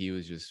 but he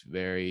was just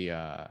very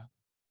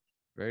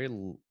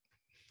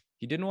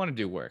he didn't want to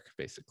do work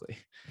basically.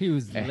 He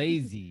was And-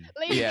 lazy.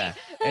 Lazy. yeah,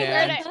 We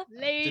heard and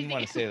it. didn't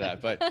want Lazy. to say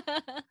that, but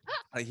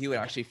like he would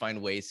actually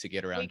find ways to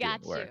get We around doing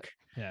got you. work.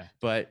 Yeah.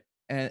 But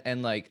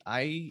and like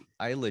I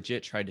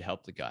legit tried to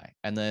help the guy,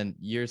 and then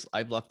years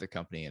I've left the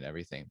company and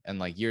everything, and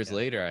like years Yeah.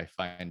 later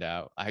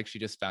I actually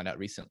just found out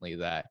recently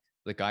that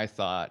the guy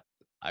thought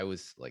I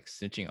was like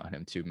snitching on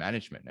him to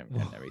management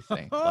and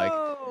everything. Like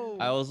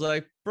I Oh. was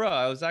like, bro,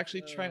 I was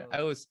actually trying,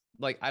 Oh.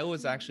 I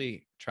was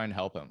actually trying to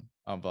help him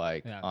on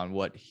like Yeah. on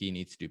what he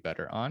needs to do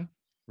better on.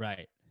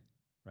 Right.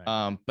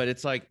 Right. But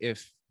it's like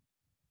if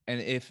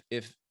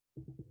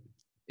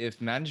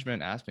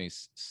management asks me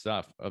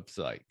stuff, it's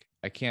like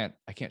I can't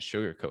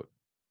sugarcoat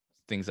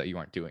things that you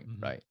aren't doing,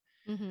 Mhm. right?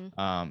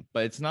 Hmm.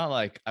 But it's not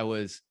like I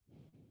was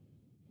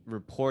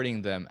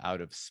reporting them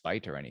out of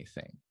spite or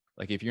anything.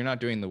 Like if you're not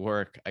doing the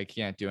work, I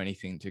can't do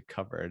anything to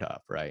cover it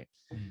up, right?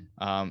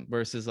 Mm.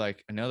 Versus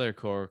like another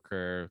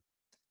coworker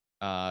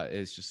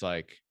is just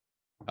like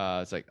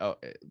it's like, oh,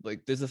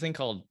 like there's a thing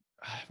called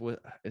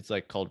it's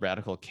like called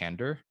radical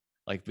candor.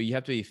 Like, but you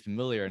have to be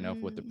familiar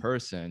enough with the Mm.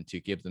 person to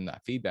give them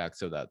that feedback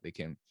so that they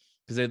can,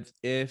 because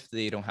if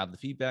they don't have the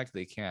feedback,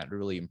 they can't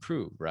really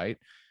improve, right?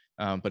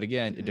 But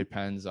again, it Mhm.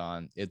 depends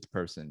on if the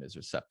person is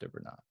receptive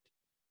or not.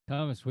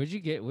 Thomas, where do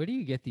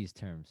you get these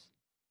terms?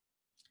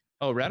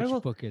 Oh,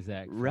 Which book is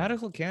that from?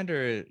 radical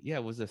candor, yeah,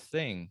 was a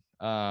thing.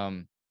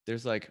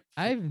 There's like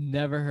I've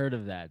never heard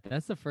of that.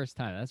 That's the first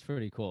time. That's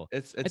pretty cool.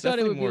 it's I thought it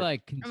definitely would be more.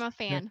 like I'm a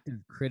fan. constructive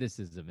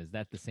criticism. Is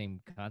that the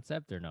same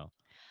concept or no?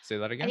 Say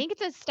that I again. think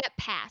it's a step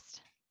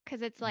past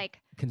because it's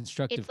like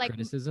Constructive like-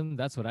 criticism.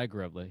 That's what I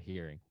grew up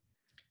hearing.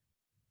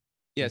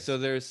 Yeah, It's- so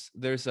there's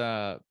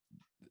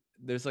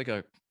like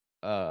a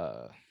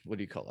what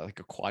do you call it? Like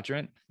a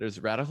quadrant. There's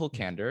radical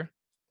candor,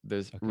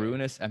 there's Okay.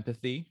 ruinous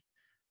empathy,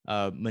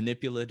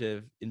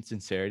 manipulative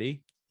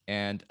insincerity,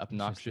 and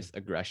obnoxious Interesting.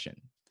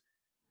 aggression.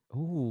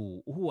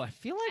 Ooh, I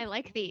feel I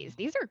like like these.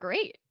 These are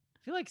great. I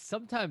feel like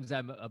sometimes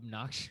I'm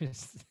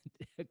obnoxious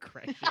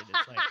aggression.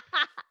 It's like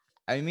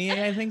I mean,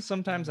 I think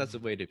sometimes that's a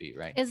way to be,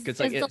 right? Is 'Cause,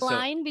 the so-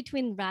 line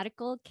between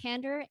radical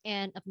candor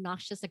and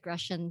obnoxious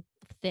aggression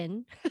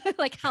thin?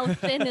 Like how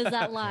thin is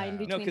that line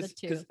No, no, between the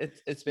two? because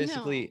it's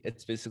basically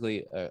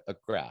a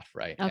graph,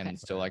 right? Okay. And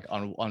so like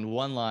on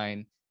one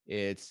line,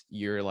 it's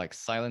you're like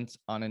silent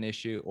on an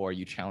issue or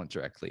you challenge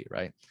directly,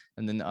 right?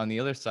 And then on the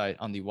other side,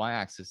 on the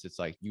y-axis, it's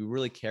like you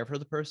really care for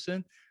the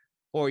person,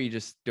 or you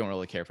just don't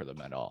really care for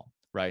them at all,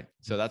 right?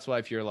 So that's why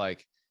if you're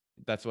like,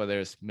 that's why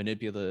there's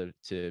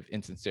manipulative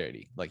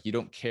insincerity. Like you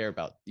don't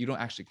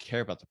actually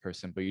care about the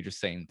person, but you're just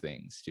saying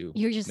things to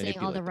You're just saying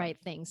all manipulate the them. right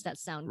things that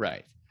sound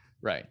good.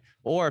 Right.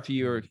 Or if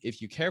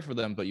you care for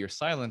them but you're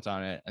silent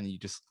on it and you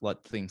just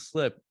let things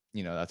slip,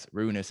 that's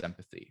ruinous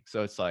empathy.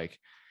 So it's like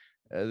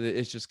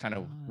it's just kind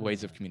of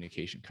ways of Ah.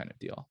 communication kind of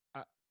deal.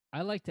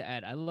 I like to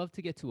add, I love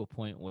to get to a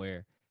point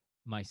where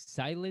my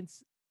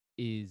silence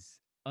is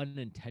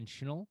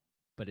unintentional,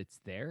 but it's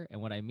there.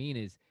 And what I mean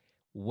is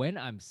when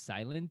I'm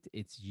silent,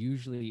 it's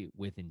usually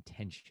with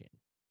intention.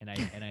 And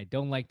I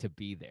don't like to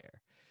be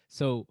there.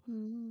 So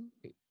Mm.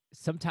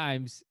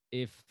 sometimes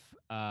if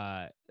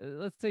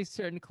let's say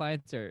certain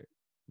clients are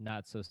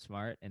not so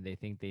smart and they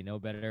think they know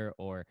better,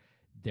 or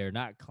they're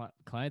not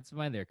clients of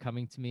mine, they're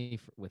coming to me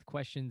with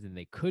questions, and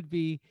they could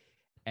be,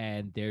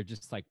 and they're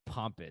just like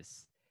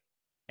pompous,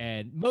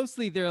 and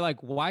mostly they're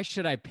like, why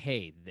should I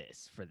pay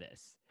this for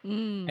this?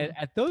 Mm. And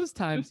at those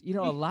times, a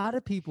lot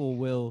of people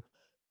will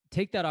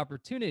take that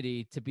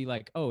opportunity to be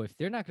like, oh, if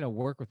they're not going to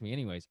work with me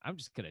anyways, I'm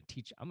just going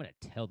to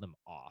tell them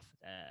off.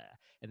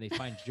 And they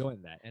find joy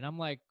in that. And I'm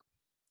like,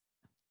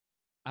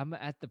 I'm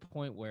at the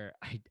point where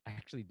I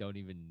actually don't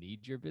even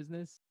need your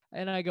business.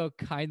 And I go,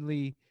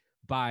 kindly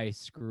bye,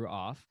 screw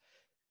off.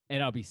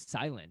 And I'll be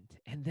silent.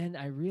 And then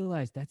I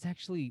realize that's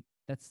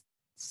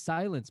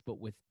silence, but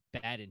with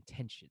bad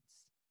intentions.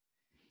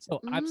 So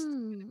I'm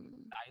still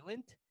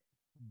silent,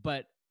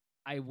 but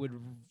I would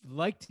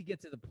like to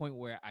get to the point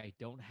where I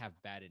don't have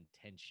bad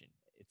intention.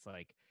 It's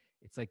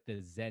like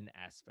the Zen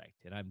aspect,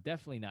 and I'm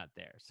definitely not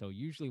there. So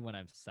usually when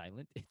I'm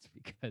silent, it's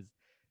because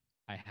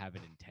I have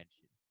an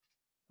intention.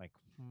 Like,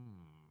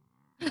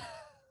 I'm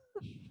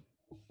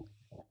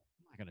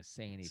not gonna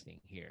say anything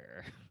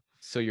here.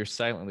 So you're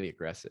silently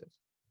aggressive.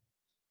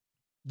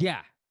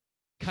 Yeah,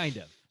 kind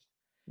of.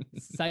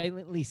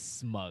 Silently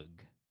smug.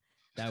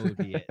 That would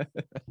be it.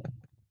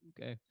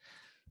 Okay.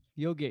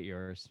 You'll get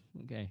yours.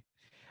 Okay.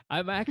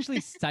 I'm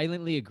actually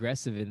silently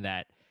aggressive in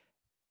that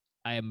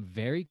I am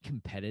very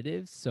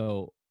competitive.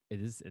 So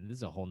and this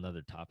is a whole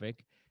nother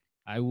topic.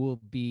 I will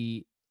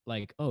be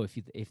like, oh,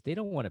 if they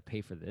don't want to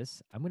pay for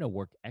this, I'm gonna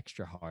work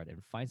extra hard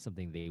and find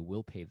something they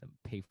will pay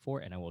for,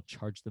 and I will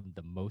charge them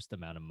the most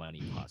amount of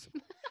money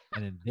possible.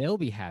 And then they'll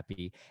be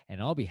happy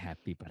and I'll be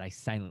happy, but I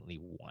silently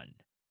won.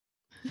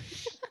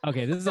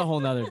 Okay, that's a whole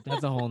nother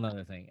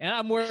thing. And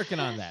I'm working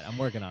on that.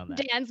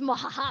 Dan's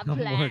Maha I'm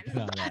plan. working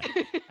on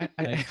that.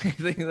 I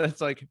think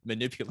that's like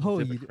manipulative. Oh,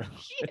 you-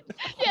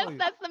 Yes, Oh,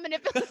 that's the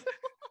manipulative.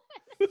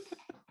 It's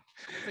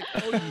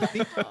like, oh, you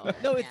think?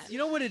 No, it's man. you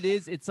know what it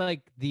is. It's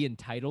like the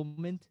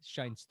entitlement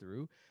shines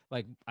through.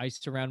 Like I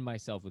surround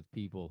myself with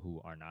people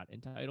who are not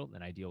entitled,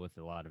 and I deal with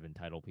a lot of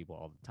entitled people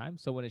all the time.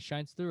 So when it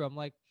shines through, I'm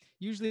like,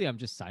 usually I'm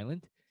just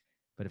silent.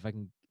 But if I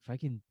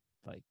can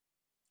like,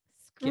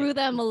 Screw get-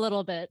 them a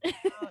little bit.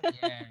 oh,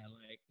 yeah,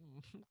 like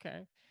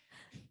okay,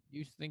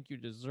 you think you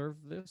deserve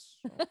this?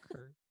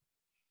 Okay,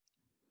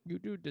 you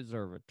do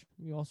deserve it.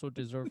 You also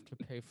deserve to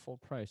pay full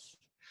price,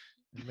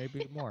 and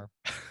maybe more,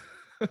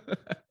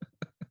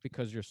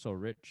 because you're so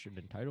rich and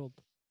entitled.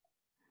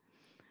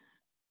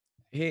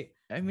 Hey,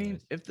 I mean,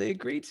 Anyways. if they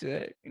agree to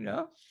it,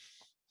 Yeah,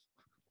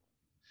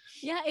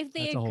 if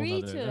they That's a whole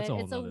agree nother- to that's it, a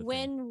whole it's a nother thing.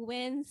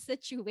 win-win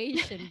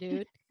situation,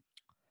 dude.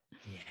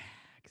 Yeah,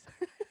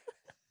 exactly.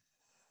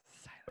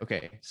 Silent.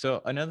 Okay,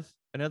 so another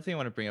thing I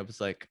want to bring up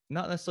is like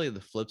not necessarily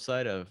the flip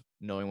side of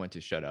knowing when to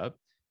shut up,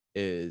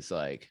 is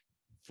like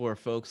for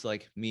folks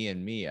like me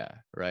and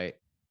Mia, right?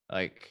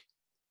 Like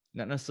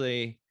not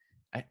necessarily.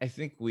 I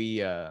think we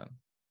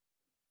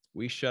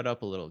shut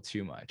up a little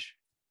too much.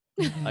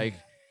 Like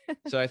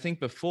so I think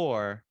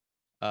before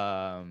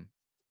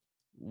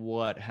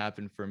what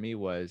happened for me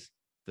was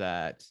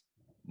that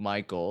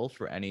my goal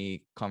for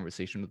any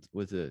conversation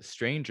with a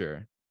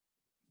stranger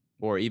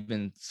or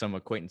even some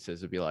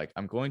acquaintances would be like,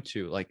 I'm going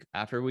to, like,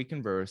 after we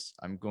converse,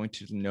 I'm going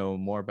to know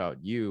more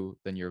about you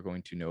than you're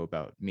going to know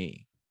about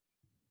me.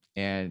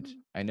 And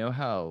I know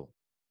how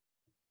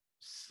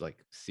like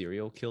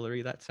serial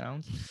killery that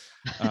sounds.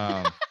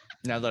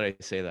 Now that I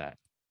say that,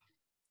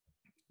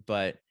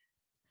 but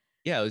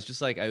yeah, it was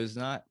just like I was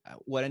not.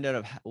 What ended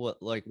up,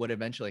 what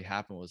eventually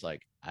happened was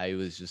like I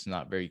was just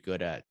not very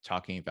good at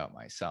talking about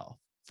myself,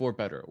 for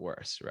better or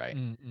worse, right?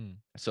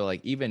 So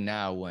like even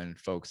now, when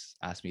folks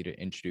ask me to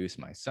introduce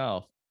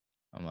myself,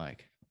 I'm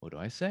like, what do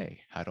I say?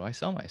 How do I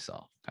sell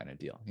myself? Kind of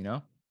deal, you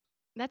know?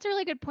 That's a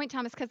really good point,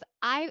 Thomas, because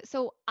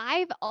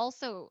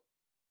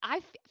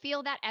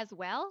feel that as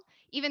well,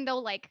 even though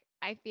like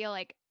I feel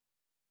like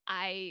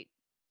I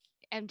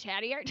am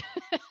chattier.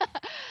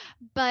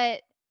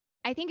 But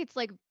I think it's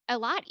like a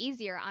lot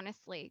easier,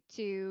 honestly,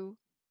 to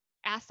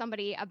ask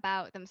somebody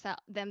about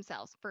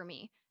themselves for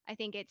me. I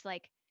think it's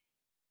like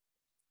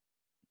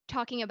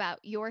talking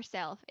about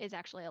yourself is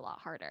actually a lot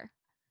harder.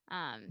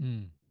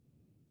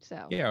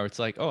 So Yeah, or it's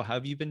like, oh, how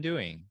have you been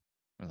doing?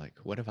 Or like,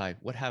 what have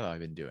I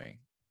been doing?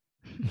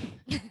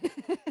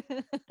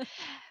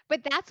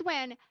 but that's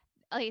when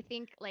I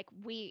think like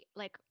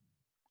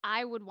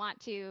I would want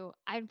to.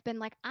 I've been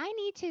like, I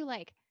need to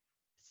like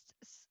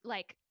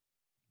like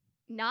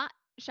not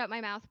shut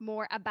my mouth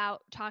more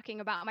about talking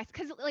about my,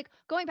 because like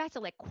going back to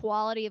like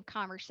quality of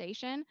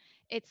conversation,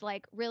 it's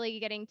like really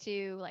getting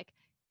to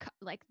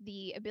like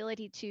the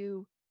ability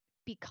to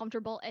be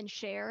comfortable and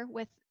share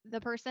with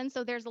the person.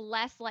 So there's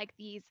less like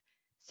these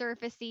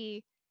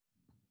surfacey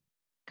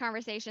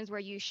conversations where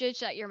you should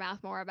shut your mouth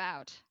more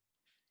about.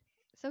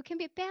 So it can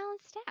be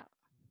balanced out.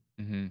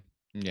 Mm-hmm.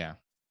 Yeah,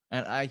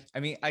 and I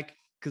mean,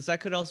 because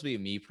that could also be a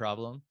me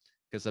problem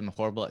because I'm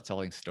horrible at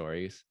telling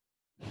stories.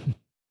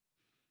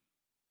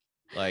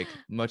 Like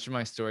much of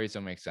my stories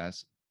don't make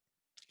sense.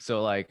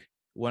 So like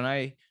when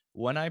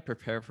I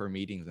prepare for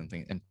meetings and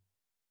things and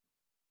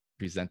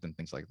present and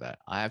things like that,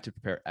 I have to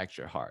prepare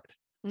extra hard.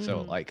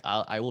 So like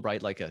I will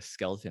write like a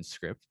skeleton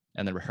script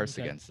and then rehearse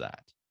against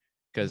that,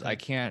 because I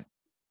can't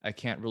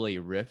really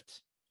riff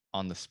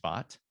on the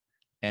spot,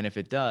 and if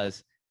it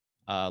does,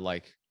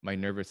 like my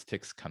nervous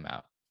tics come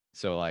out.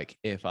 So like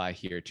if I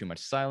hear too much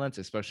silence,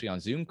 especially on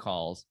Zoom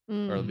calls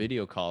or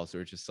video calls,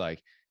 or just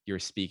like you're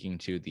speaking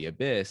to the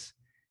abyss,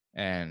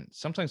 and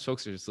sometimes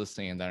folks are just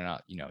listening and they're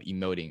not,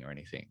 emoting or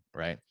anything,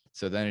 right?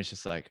 So then it's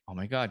just like, oh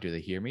my God, do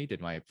they hear me? Did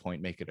my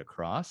point make it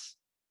across?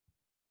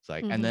 It's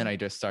like, and then I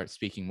just start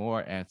speaking more,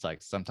 and it's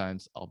like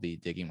sometimes I'll be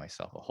digging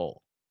myself a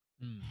hole.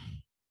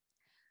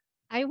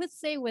 I would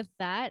say with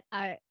that,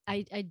 I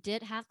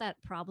did have that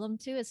problem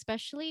too,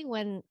 especially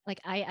when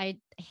like I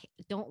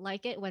don't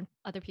like it when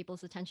other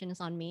people's attention is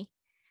on me.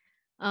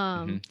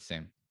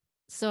 Same.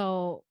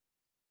 So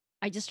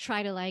I just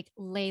try to like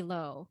lay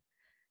low,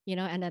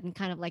 and then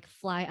kind of like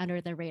fly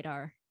under the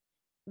radar.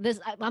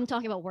 I'm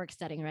talking about work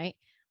setting, right?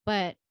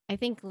 But I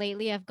think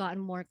lately I've gotten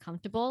more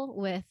comfortable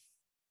with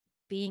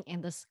being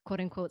in this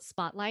quote unquote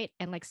spotlight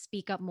and like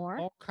speak up more.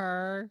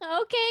 Okay,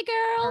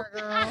 girl.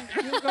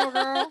 You go,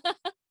 girl.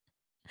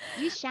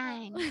 You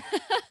shine.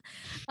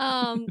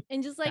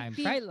 And just like I'm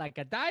bright like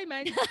a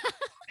diamond.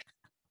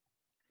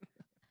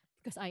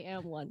 Because I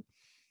am one.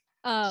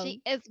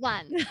 She is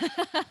one.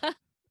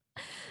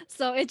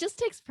 So it just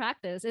takes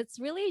practice. It's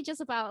really just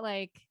about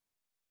like,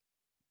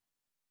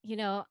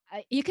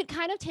 you could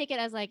kind of take it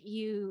as like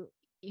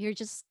you're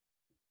just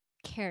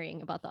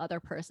caring about the other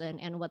person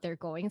and what they're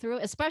going through,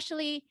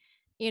 especially,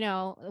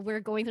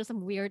 we're going through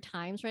some weird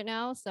times right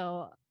now.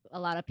 So a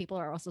lot of people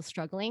are also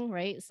struggling,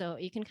 right? So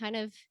you can kind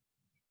of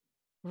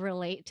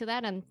relate to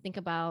that and think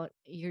about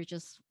you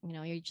just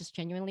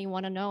genuinely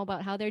want to know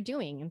about how they're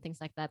doing and things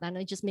like that. And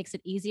it just makes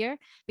it easier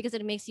because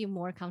it makes you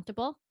more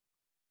comfortable.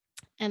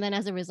 And then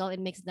as a result, it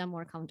makes them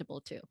more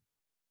comfortable too.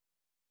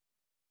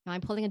 Now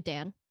I'm pulling a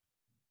Dan.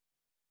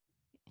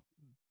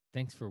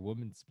 Thanks for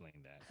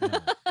woman-splaining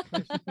that. No,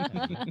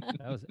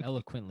 that was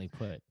eloquently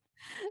put.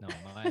 No,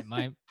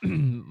 my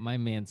my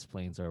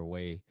mansplains are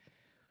way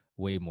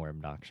more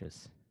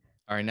obnoxious.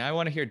 All right, now I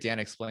want to hear Dan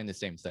explain the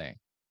same thing.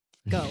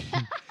 Go.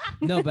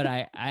 No, but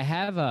I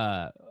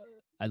have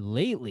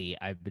lately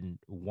I've been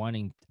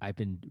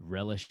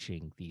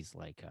relishing these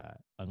like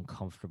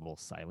uncomfortable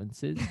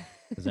silences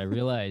because I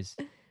realize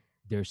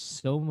there's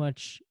so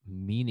much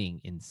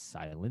meaning in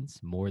silence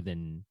more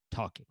than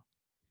talking.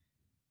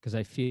 Because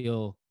I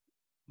feel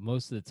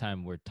most of the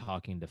time we're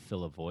talking to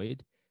fill a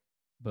void,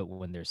 but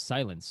when there's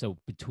silence, so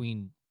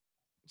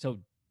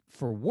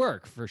for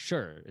work, for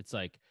sure, it's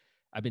like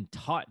I've been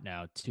taught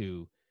now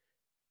to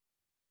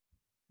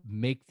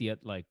make the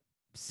like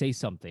say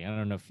something. I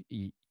don't know if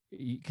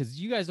because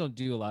you guys don't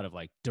do a lot of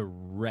like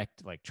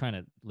direct, like trying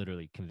to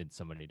literally convince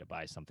somebody to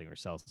buy something or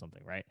sell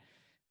something, right?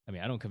 I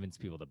mean, I don't convince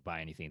people to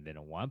buy anything they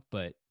don't want,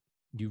 but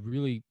you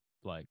really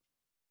like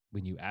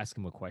when you ask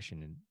them a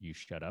question and you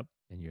shut up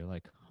and you're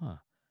like, huh,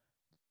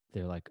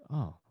 they're like,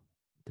 oh,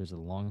 there's a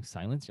long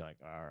silence. You're like,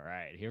 all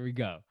right, here we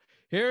go.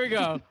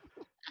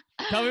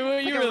 Tell me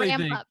what you really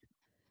think. Up.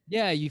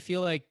 Yeah, you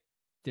feel like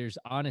there's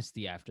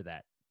honesty after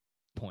that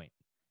point.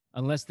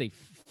 unless they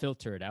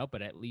filter it out,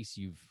 but at least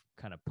you've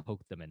kind of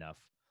poked them enough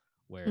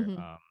where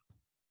Mhm.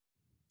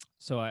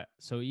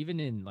 So even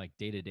in like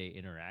day-to-day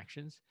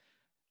interactions,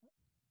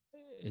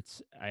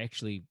 I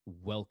actually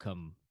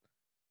welcome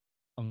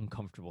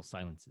uncomfortable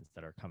silences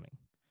that are coming.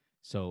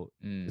 So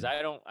because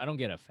Mm. I don't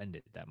get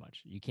offended that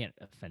much. You can't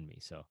offend me.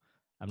 So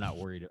I'm not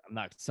worried. I'm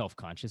not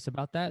self-conscious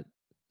about that.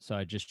 So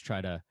I just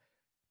try to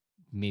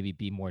maybe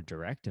be more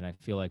direct. And I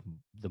feel like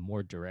the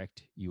more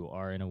direct you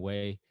are in a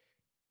way,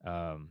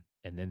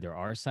 and then there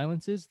are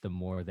silences, the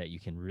more that you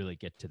can really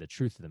get to the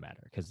truth of the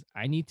matter. Because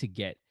I need to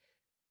get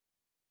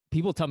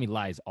people tell me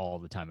lies all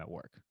the time at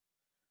work.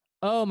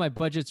 Oh, my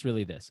budget's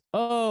really this.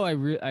 Oh, I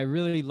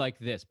really like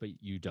this, but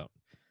you don't.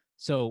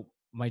 So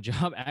my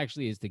job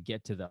actually is to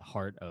get to the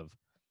heart of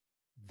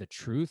the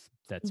truth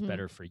that's Mhm.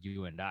 better for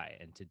you and I.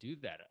 And to do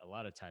that, a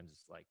lot of times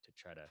it's like to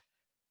try to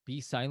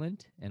be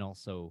silent, and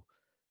also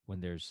when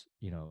there's,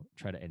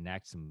 try to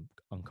enact some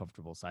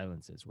uncomfortable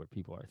silences where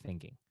people are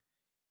thinking.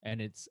 And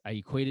I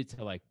equate it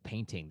to like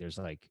painting. There's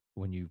like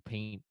when you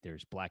paint,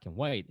 there's black and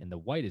white, and the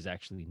white is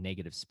actually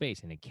negative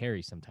space, and it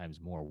carries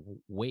sometimes more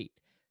weight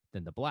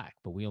than the black,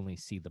 but we only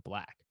see the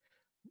black.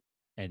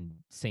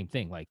 And same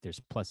thing, like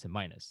there's plus and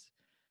minus.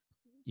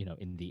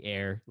 In the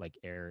air, like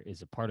air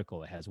is a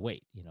particle, it has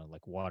weight.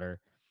 Like water.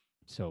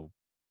 So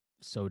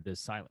does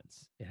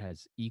silence. It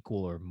has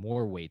equal or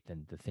more weight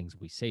than the things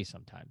we say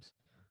sometimes.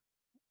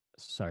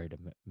 Sorry to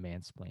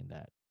mansplain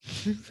that.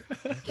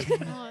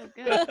 Oh,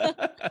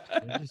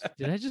 good.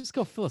 Did I just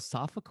go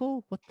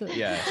philosophical? What the?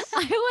 Yes.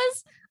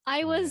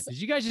 I was Did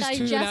you guys just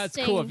tune out? It's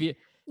cool if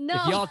No.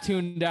 y'all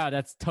tuned out.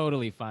 That's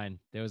totally fine.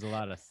 There was a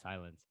lot of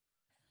silence.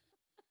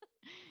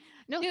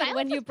 No, Dude, silence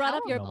when you is brought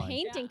up your powerful.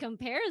 painting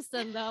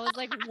comparison, though, I was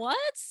like, what?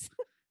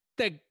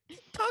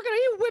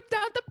 You whipped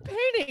out the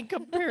painting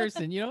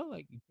comparison.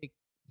 Like you take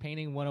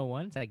painting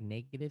 101. It's like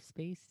negative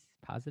space,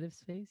 positive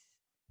space.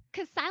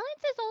 Because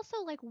silence is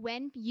also like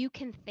when you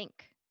can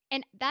think.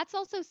 And that's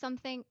also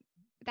something,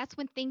 that's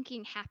when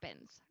thinking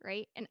happens,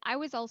 right? And I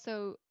was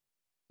also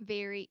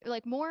very,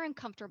 like, more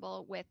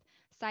uncomfortable with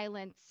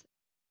silence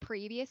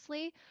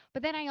previously.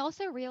 But then I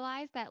also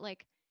realized that,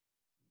 like,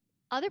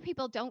 other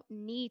people don't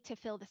need to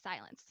fill the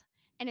silence.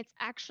 And it's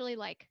actually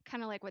like,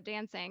 kind of like what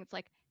Dan's saying, it's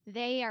like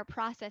they are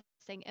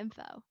processing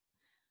info.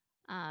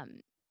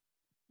 Um,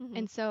 Mhm.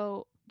 and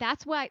so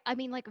that's why, I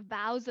mean, like,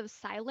 vows of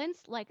silence,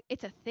 like,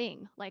 it's a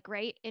thing, like,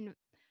 right? And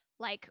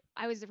like,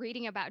 I was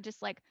reading about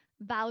just like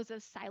vows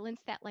of silence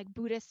that like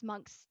Buddhist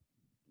monks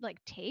like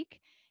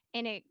take.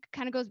 And it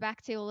kind of goes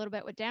back to a little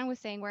bit what Dan was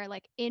saying, where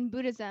like in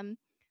Buddhism,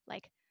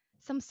 like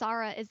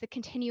samsara is the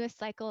continuous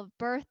cycle of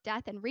birth,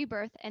 death, and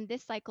rebirth. And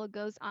this cycle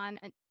goes on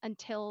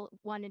until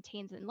one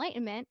attains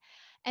enlightenment.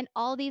 And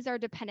all these are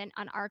dependent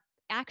on our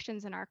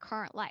actions in our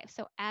current life.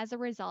 So as a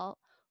result,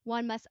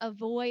 one must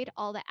avoid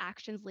all the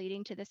actions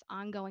leading to this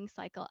ongoing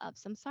cycle of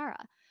samsara.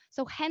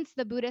 So, hence,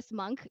 the Buddhist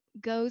monk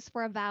goes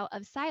for a vow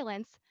of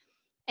silence.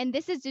 And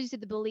this is due to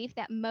the belief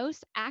that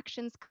most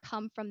actions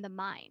come from the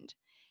mind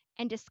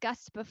and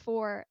discussed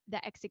before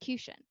the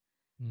execution.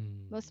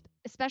 Most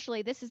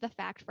especially, this is the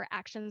fact for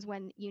actions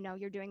when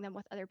you're doing them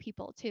with other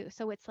people too.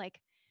 So it's like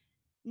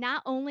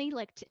not only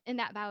like in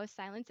that vow of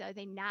silence are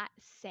they not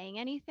saying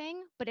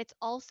anything, but it's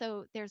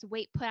also there's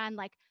weight put on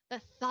like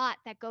the thought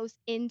that goes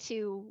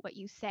into what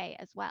you say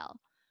as well.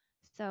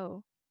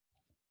 So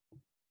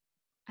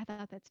I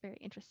thought that's very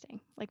interesting,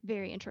 like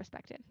very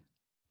introspective.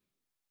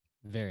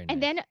 Very nice.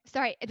 And then,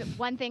 sorry,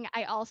 one thing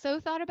I also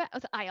thought about,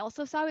 I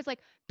also saw was like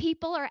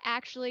people are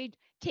actually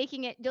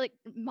taking it like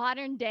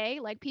modern day,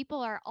 like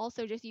people are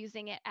also just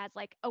using it as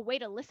like a way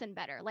to listen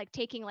better, like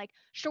taking like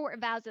short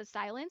vows of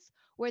silence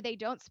where they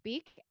don't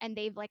speak, and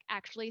they've like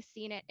actually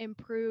seen it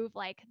improve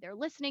like their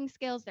listening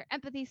skills, their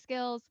empathy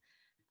skills,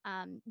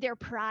 their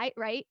pride,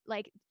 right?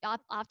 Like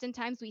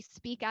oftentimes we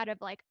speak out of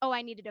like, oh,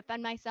 I need to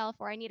defend myself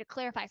or I need to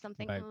clarify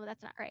something. Right. Oh,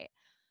 that's not right.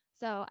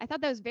 So I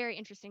thought that was very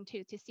interesting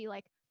too, to see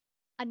like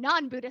a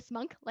non-Buddhist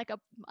monk, like a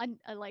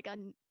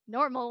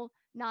normal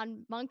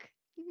non-monk.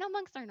 No,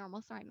 monks are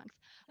normal. Sorry, monks.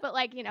 But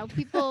like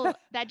people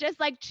that just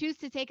like choose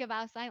to take a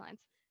vow of silence.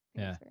 I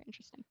think Yeah. it's very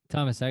interesting.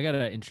 Thomas, I got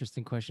an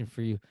interesting question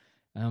for you.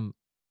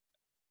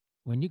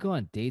 When you go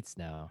on dates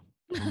now,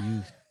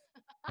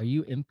 are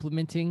you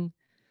implementing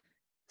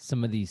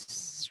some of these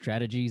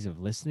strategies of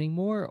listening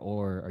more,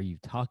 or are you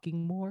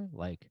talking more?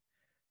 Like,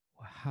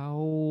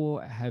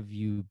 how have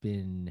you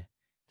been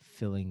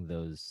filling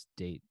those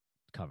date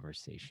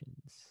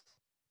conversations?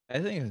 I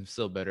think I'm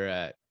still better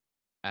at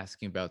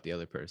asking about the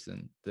other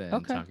person than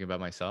Okay. talking about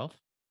myself.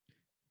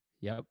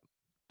 Yep.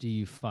 Do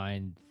you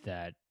find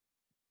that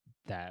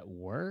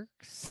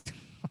works?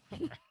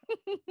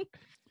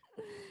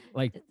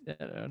 Like, I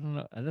don't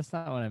know. That's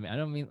not what I mean. I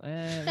don't mean. I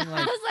mean like,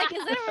 I was like,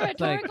 is that a it's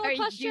like- rhetorical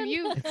question? Do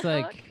you It's cook?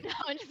 like- No,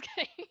 I'm just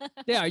kidding.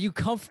 yeah, are you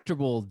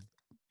comfortable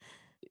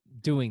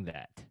doing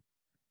that?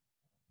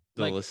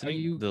 The Like, listening, are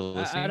you? the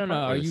listening I don't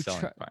part know. or Are the you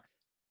selling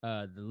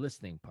part? the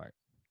listening part?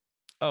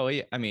 Oh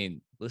yeah, I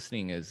mean,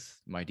 listening is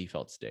my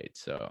default state.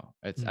 So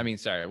it's, I Mm. mean,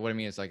 sorry, what I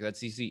mean is like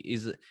that's easy.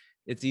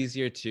 It's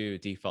easier to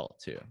default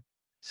to.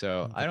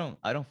 So Okay.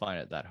 I don't find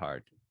it that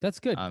hard. That's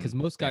good because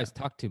most yeah. guys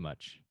talk too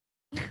much.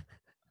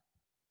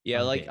 Yeah,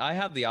 on a like date. I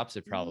have the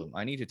opposite problem.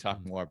 I need to talk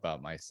Mm. more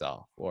about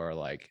myself, or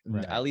like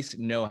Right. at least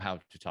know how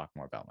to talk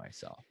more about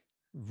myself.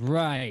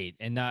 Right.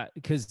 And not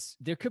because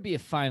there could be a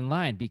fine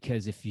line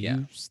because if you Yeah.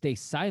 stay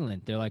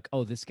silent, they're like,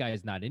 oh, this guy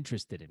is not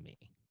interested in me.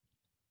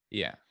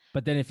 Yeah.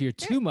 But then if you're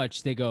too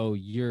much, they go,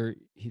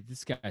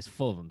 this guy's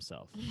full of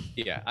himself.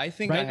 Yeah. I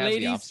think I Right, have the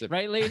ladies? opposite.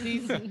 Right,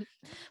 ladies? I think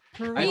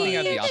I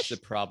have the Preach.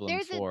 opposite problem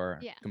There's a- for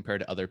yeah.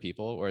 compared to other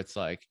people, where it's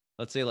like,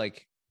 let's say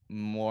like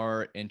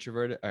more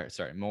introverted, or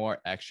sorry, more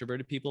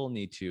extroverted people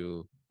need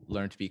to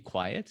learn to be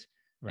quiet,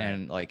 Right.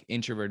 and like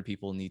introverted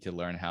people need to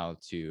learn how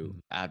to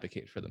Mhm.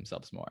 advocate for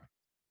themselves more,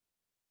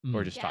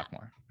 or just Yeah. talk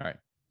more. All right.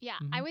 Yeah,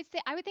 Mhm.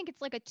 I would think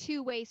it's like a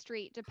two-way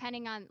street,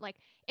 depending on like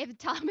if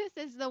Thomas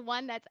is the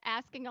one that's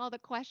asking all the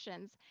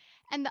questions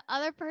and the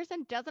other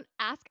person doesn't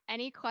ask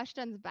any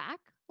questions back,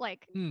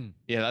 like Mm.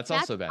 Yeah, that's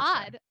that's also a bad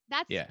odd. sign.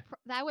 That's Yeah.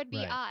 that would be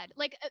Right. odd.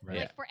 Like Right.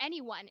 like for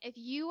anyone, if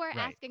you are Right.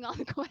 asking all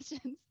the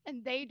questions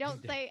and they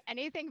don't say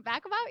anything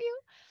back about you,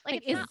 like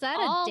Like, it's is not that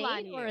a all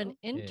on date or you. an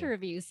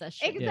interview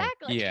session?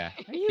 Exactly. Yeah.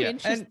 Are you Yeah,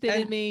 interested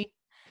in me?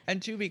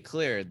 And to be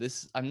clear,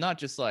 this I'm not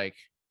just like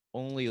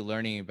only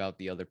learning about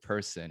the other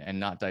person and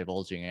not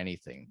divulging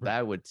anything. Right.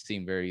 That would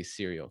seem very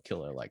serial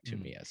killer like to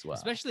Mm. me as well.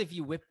 Especially if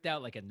you whipped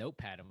out like a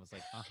notepad and was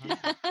like,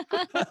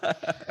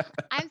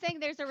 I'm saying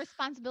there's a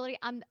responsibility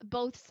on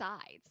both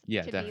sides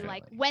Yeah, to be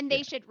like definitely. when they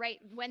Yeah. should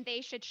when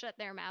they should shut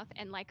their mouth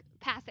and like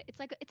pass it. It's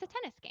like it's a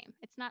tennis game.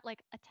 It's not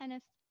like a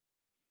tennis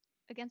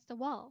against a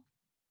wall.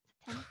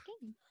 It's a tennis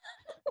game.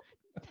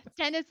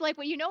 Tennis, like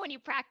when when you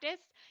practice,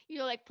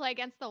 you like play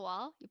against the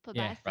wall. You play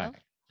by Yeah. yourself.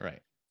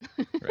 Right.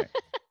 Right.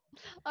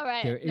 All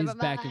right. there never is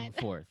back and mind.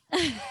 forth.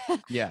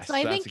 Yes, So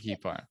I that's think the key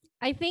part.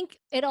 I think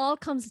it all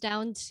comes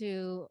down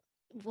to,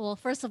 well,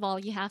 first of all,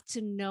 you have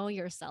to know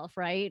yourself,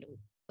 right?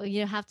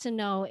 You have to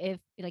know if,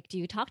 like, do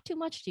you talk too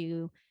much? Do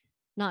you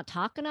not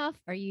talk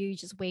enough? Are you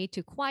just way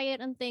too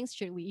quiet on things?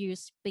 Should you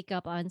speak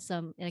up on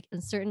some, like,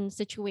 in certain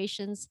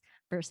situations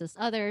versus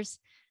others?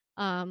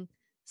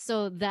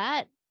 So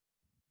that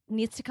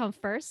needs to come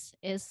first,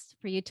 is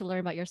for you to learn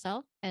about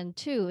yourself. And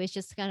two, it's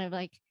just kind of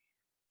like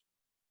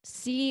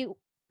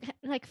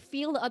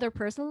feel the other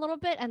person a little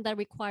bit, and that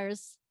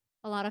requires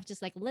a lot of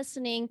just like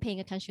listening,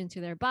 paying attention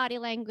to their body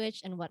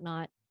language and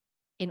whatnot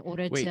in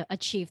order Wait. to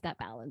achieve that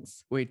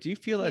balance. Wait, do you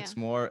feel Yeah. it's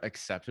more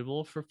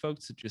acceptable for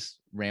folks to just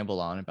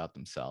ramble on about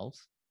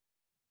themselves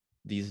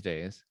these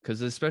days? Because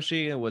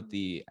especially with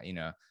the,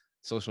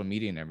 social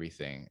media and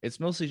everything, it's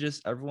mostly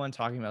just everyone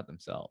talking about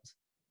themselves.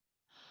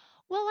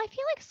 Well, I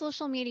feel like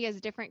social media is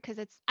different because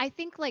I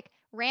think like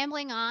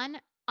rambling on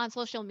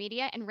social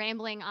media and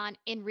rambling on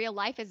in real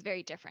life is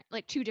very different,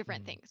 like two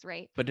different things,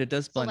 right? But it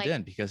does So, blend like-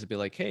 in because it'd be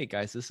like, hey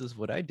guys, this is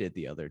what I did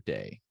the other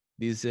day.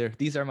 These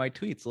are my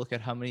tweets. Look at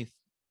how many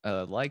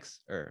likes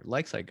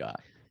I got.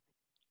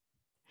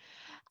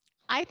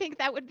 I think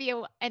that would be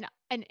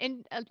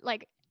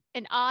like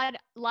an odd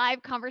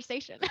live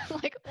conversation.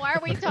 Like, why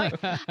are we talking?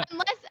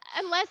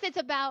 unless it's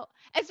about,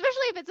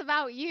 especially if it's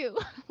about you.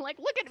 Like,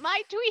 look at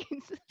my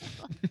tweets.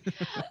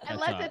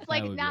 Unless odd. it's That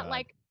like would be not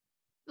odd.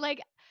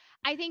 like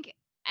I think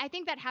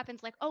that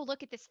happens. Like, oh,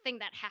 look at this thing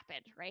that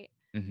happened, right?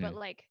 Mhm. But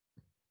like,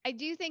 I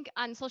do think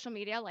on social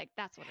media, like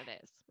that's what it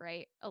is,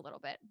 right? A little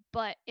bit.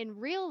 But in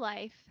real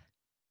life,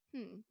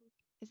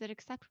 is it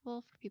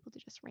acceptable for people to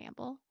just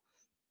ramble?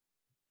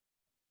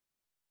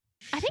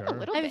 I think a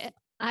little bit.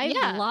 I've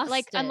Yeah, lost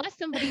like it. unless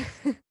somebody's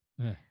like,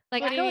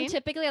 What I do you don't mean?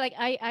 typically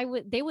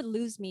they would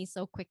lose me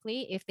so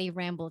quickly if they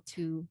ramble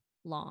too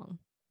long.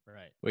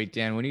 Right. Wait,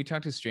 Dan, when you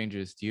talk to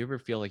strangers, do you ever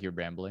feel like you're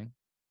rambling?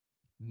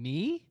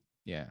 Me?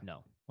 Yeah.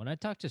 No. When I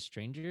talk to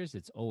strangers,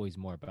 it's always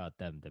more about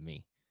them than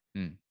me.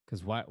 Mm.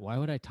 Because why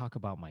would I talk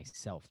about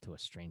myself to a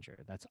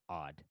stranger? That's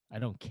odd. I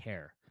don't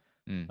care.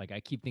 Mm. Like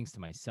I keep things to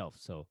myself.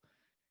 So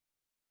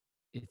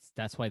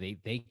that's why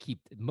they keep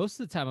most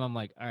of the time I'm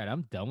like, all right,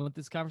 I'm done with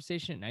this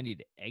conversation and I need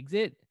to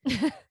exit.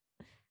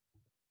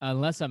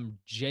 Unless I'm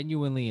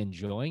genuinely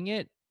enjoying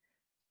it.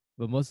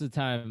 But most of the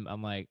time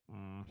I'm like,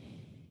 all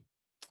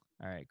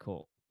right,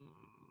 cool. All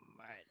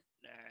right,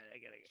 I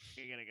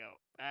gotta go.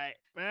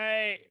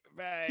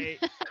 Bye.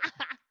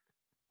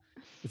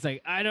 It's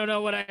like, I don't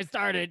know what I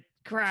started.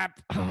 Crap.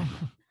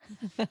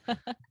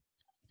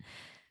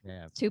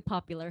 Yeah. Too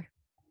popular.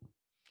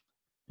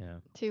 Yeah.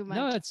 too much.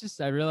 No, it's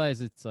just I realize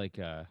it's like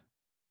I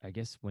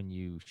guess when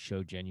you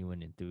show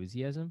genuine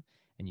enthusiasm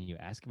and you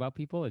ask about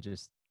people, they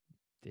just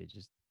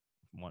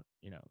want,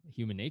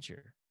 human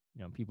nature.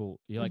 People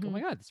you're like, oh my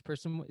God, this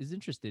person is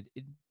interested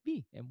in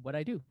me and what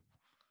I do.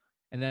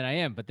 And then I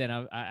am, but then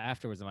I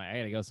afterwards I'm like, I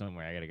gotta go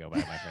somewhere. I gotta go. Bye.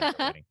 My friends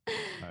are waiting.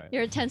 All right.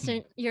 Your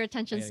attention I gotta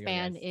go,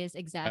 span guys. is I am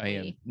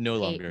exactly no 8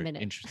 longer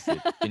minutes.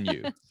 interested in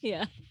you.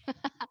 Yeah.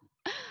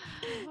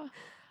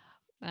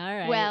 All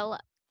right. Well,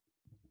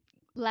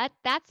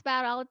 that's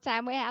about all the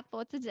time we have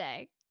for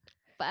today.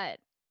 But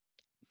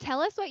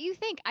tell us what you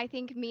think. I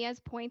think Mia's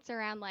points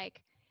around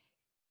like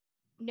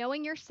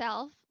knowing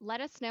yourself,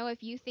 let us know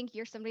if you think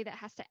you're somebody that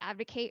has to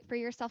advocate for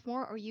yourself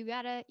more, or you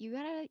gotta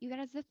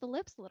zip the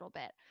lips a little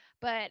bit.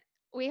 But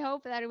we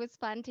hope that it was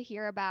fun to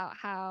hear about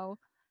how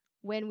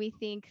when we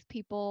think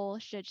people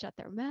should shut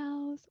their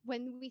mouths,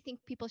 when we think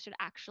people should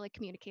actually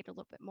communicate a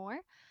little bit more.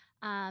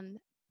 Um,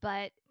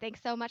 but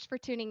thanks so much for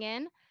tuning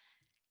in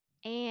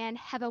and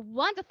have a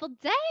wonderful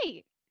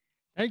day.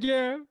 Thank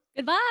you.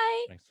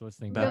 Goodbye. Thanks for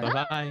listening. Bye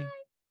Bye. bye.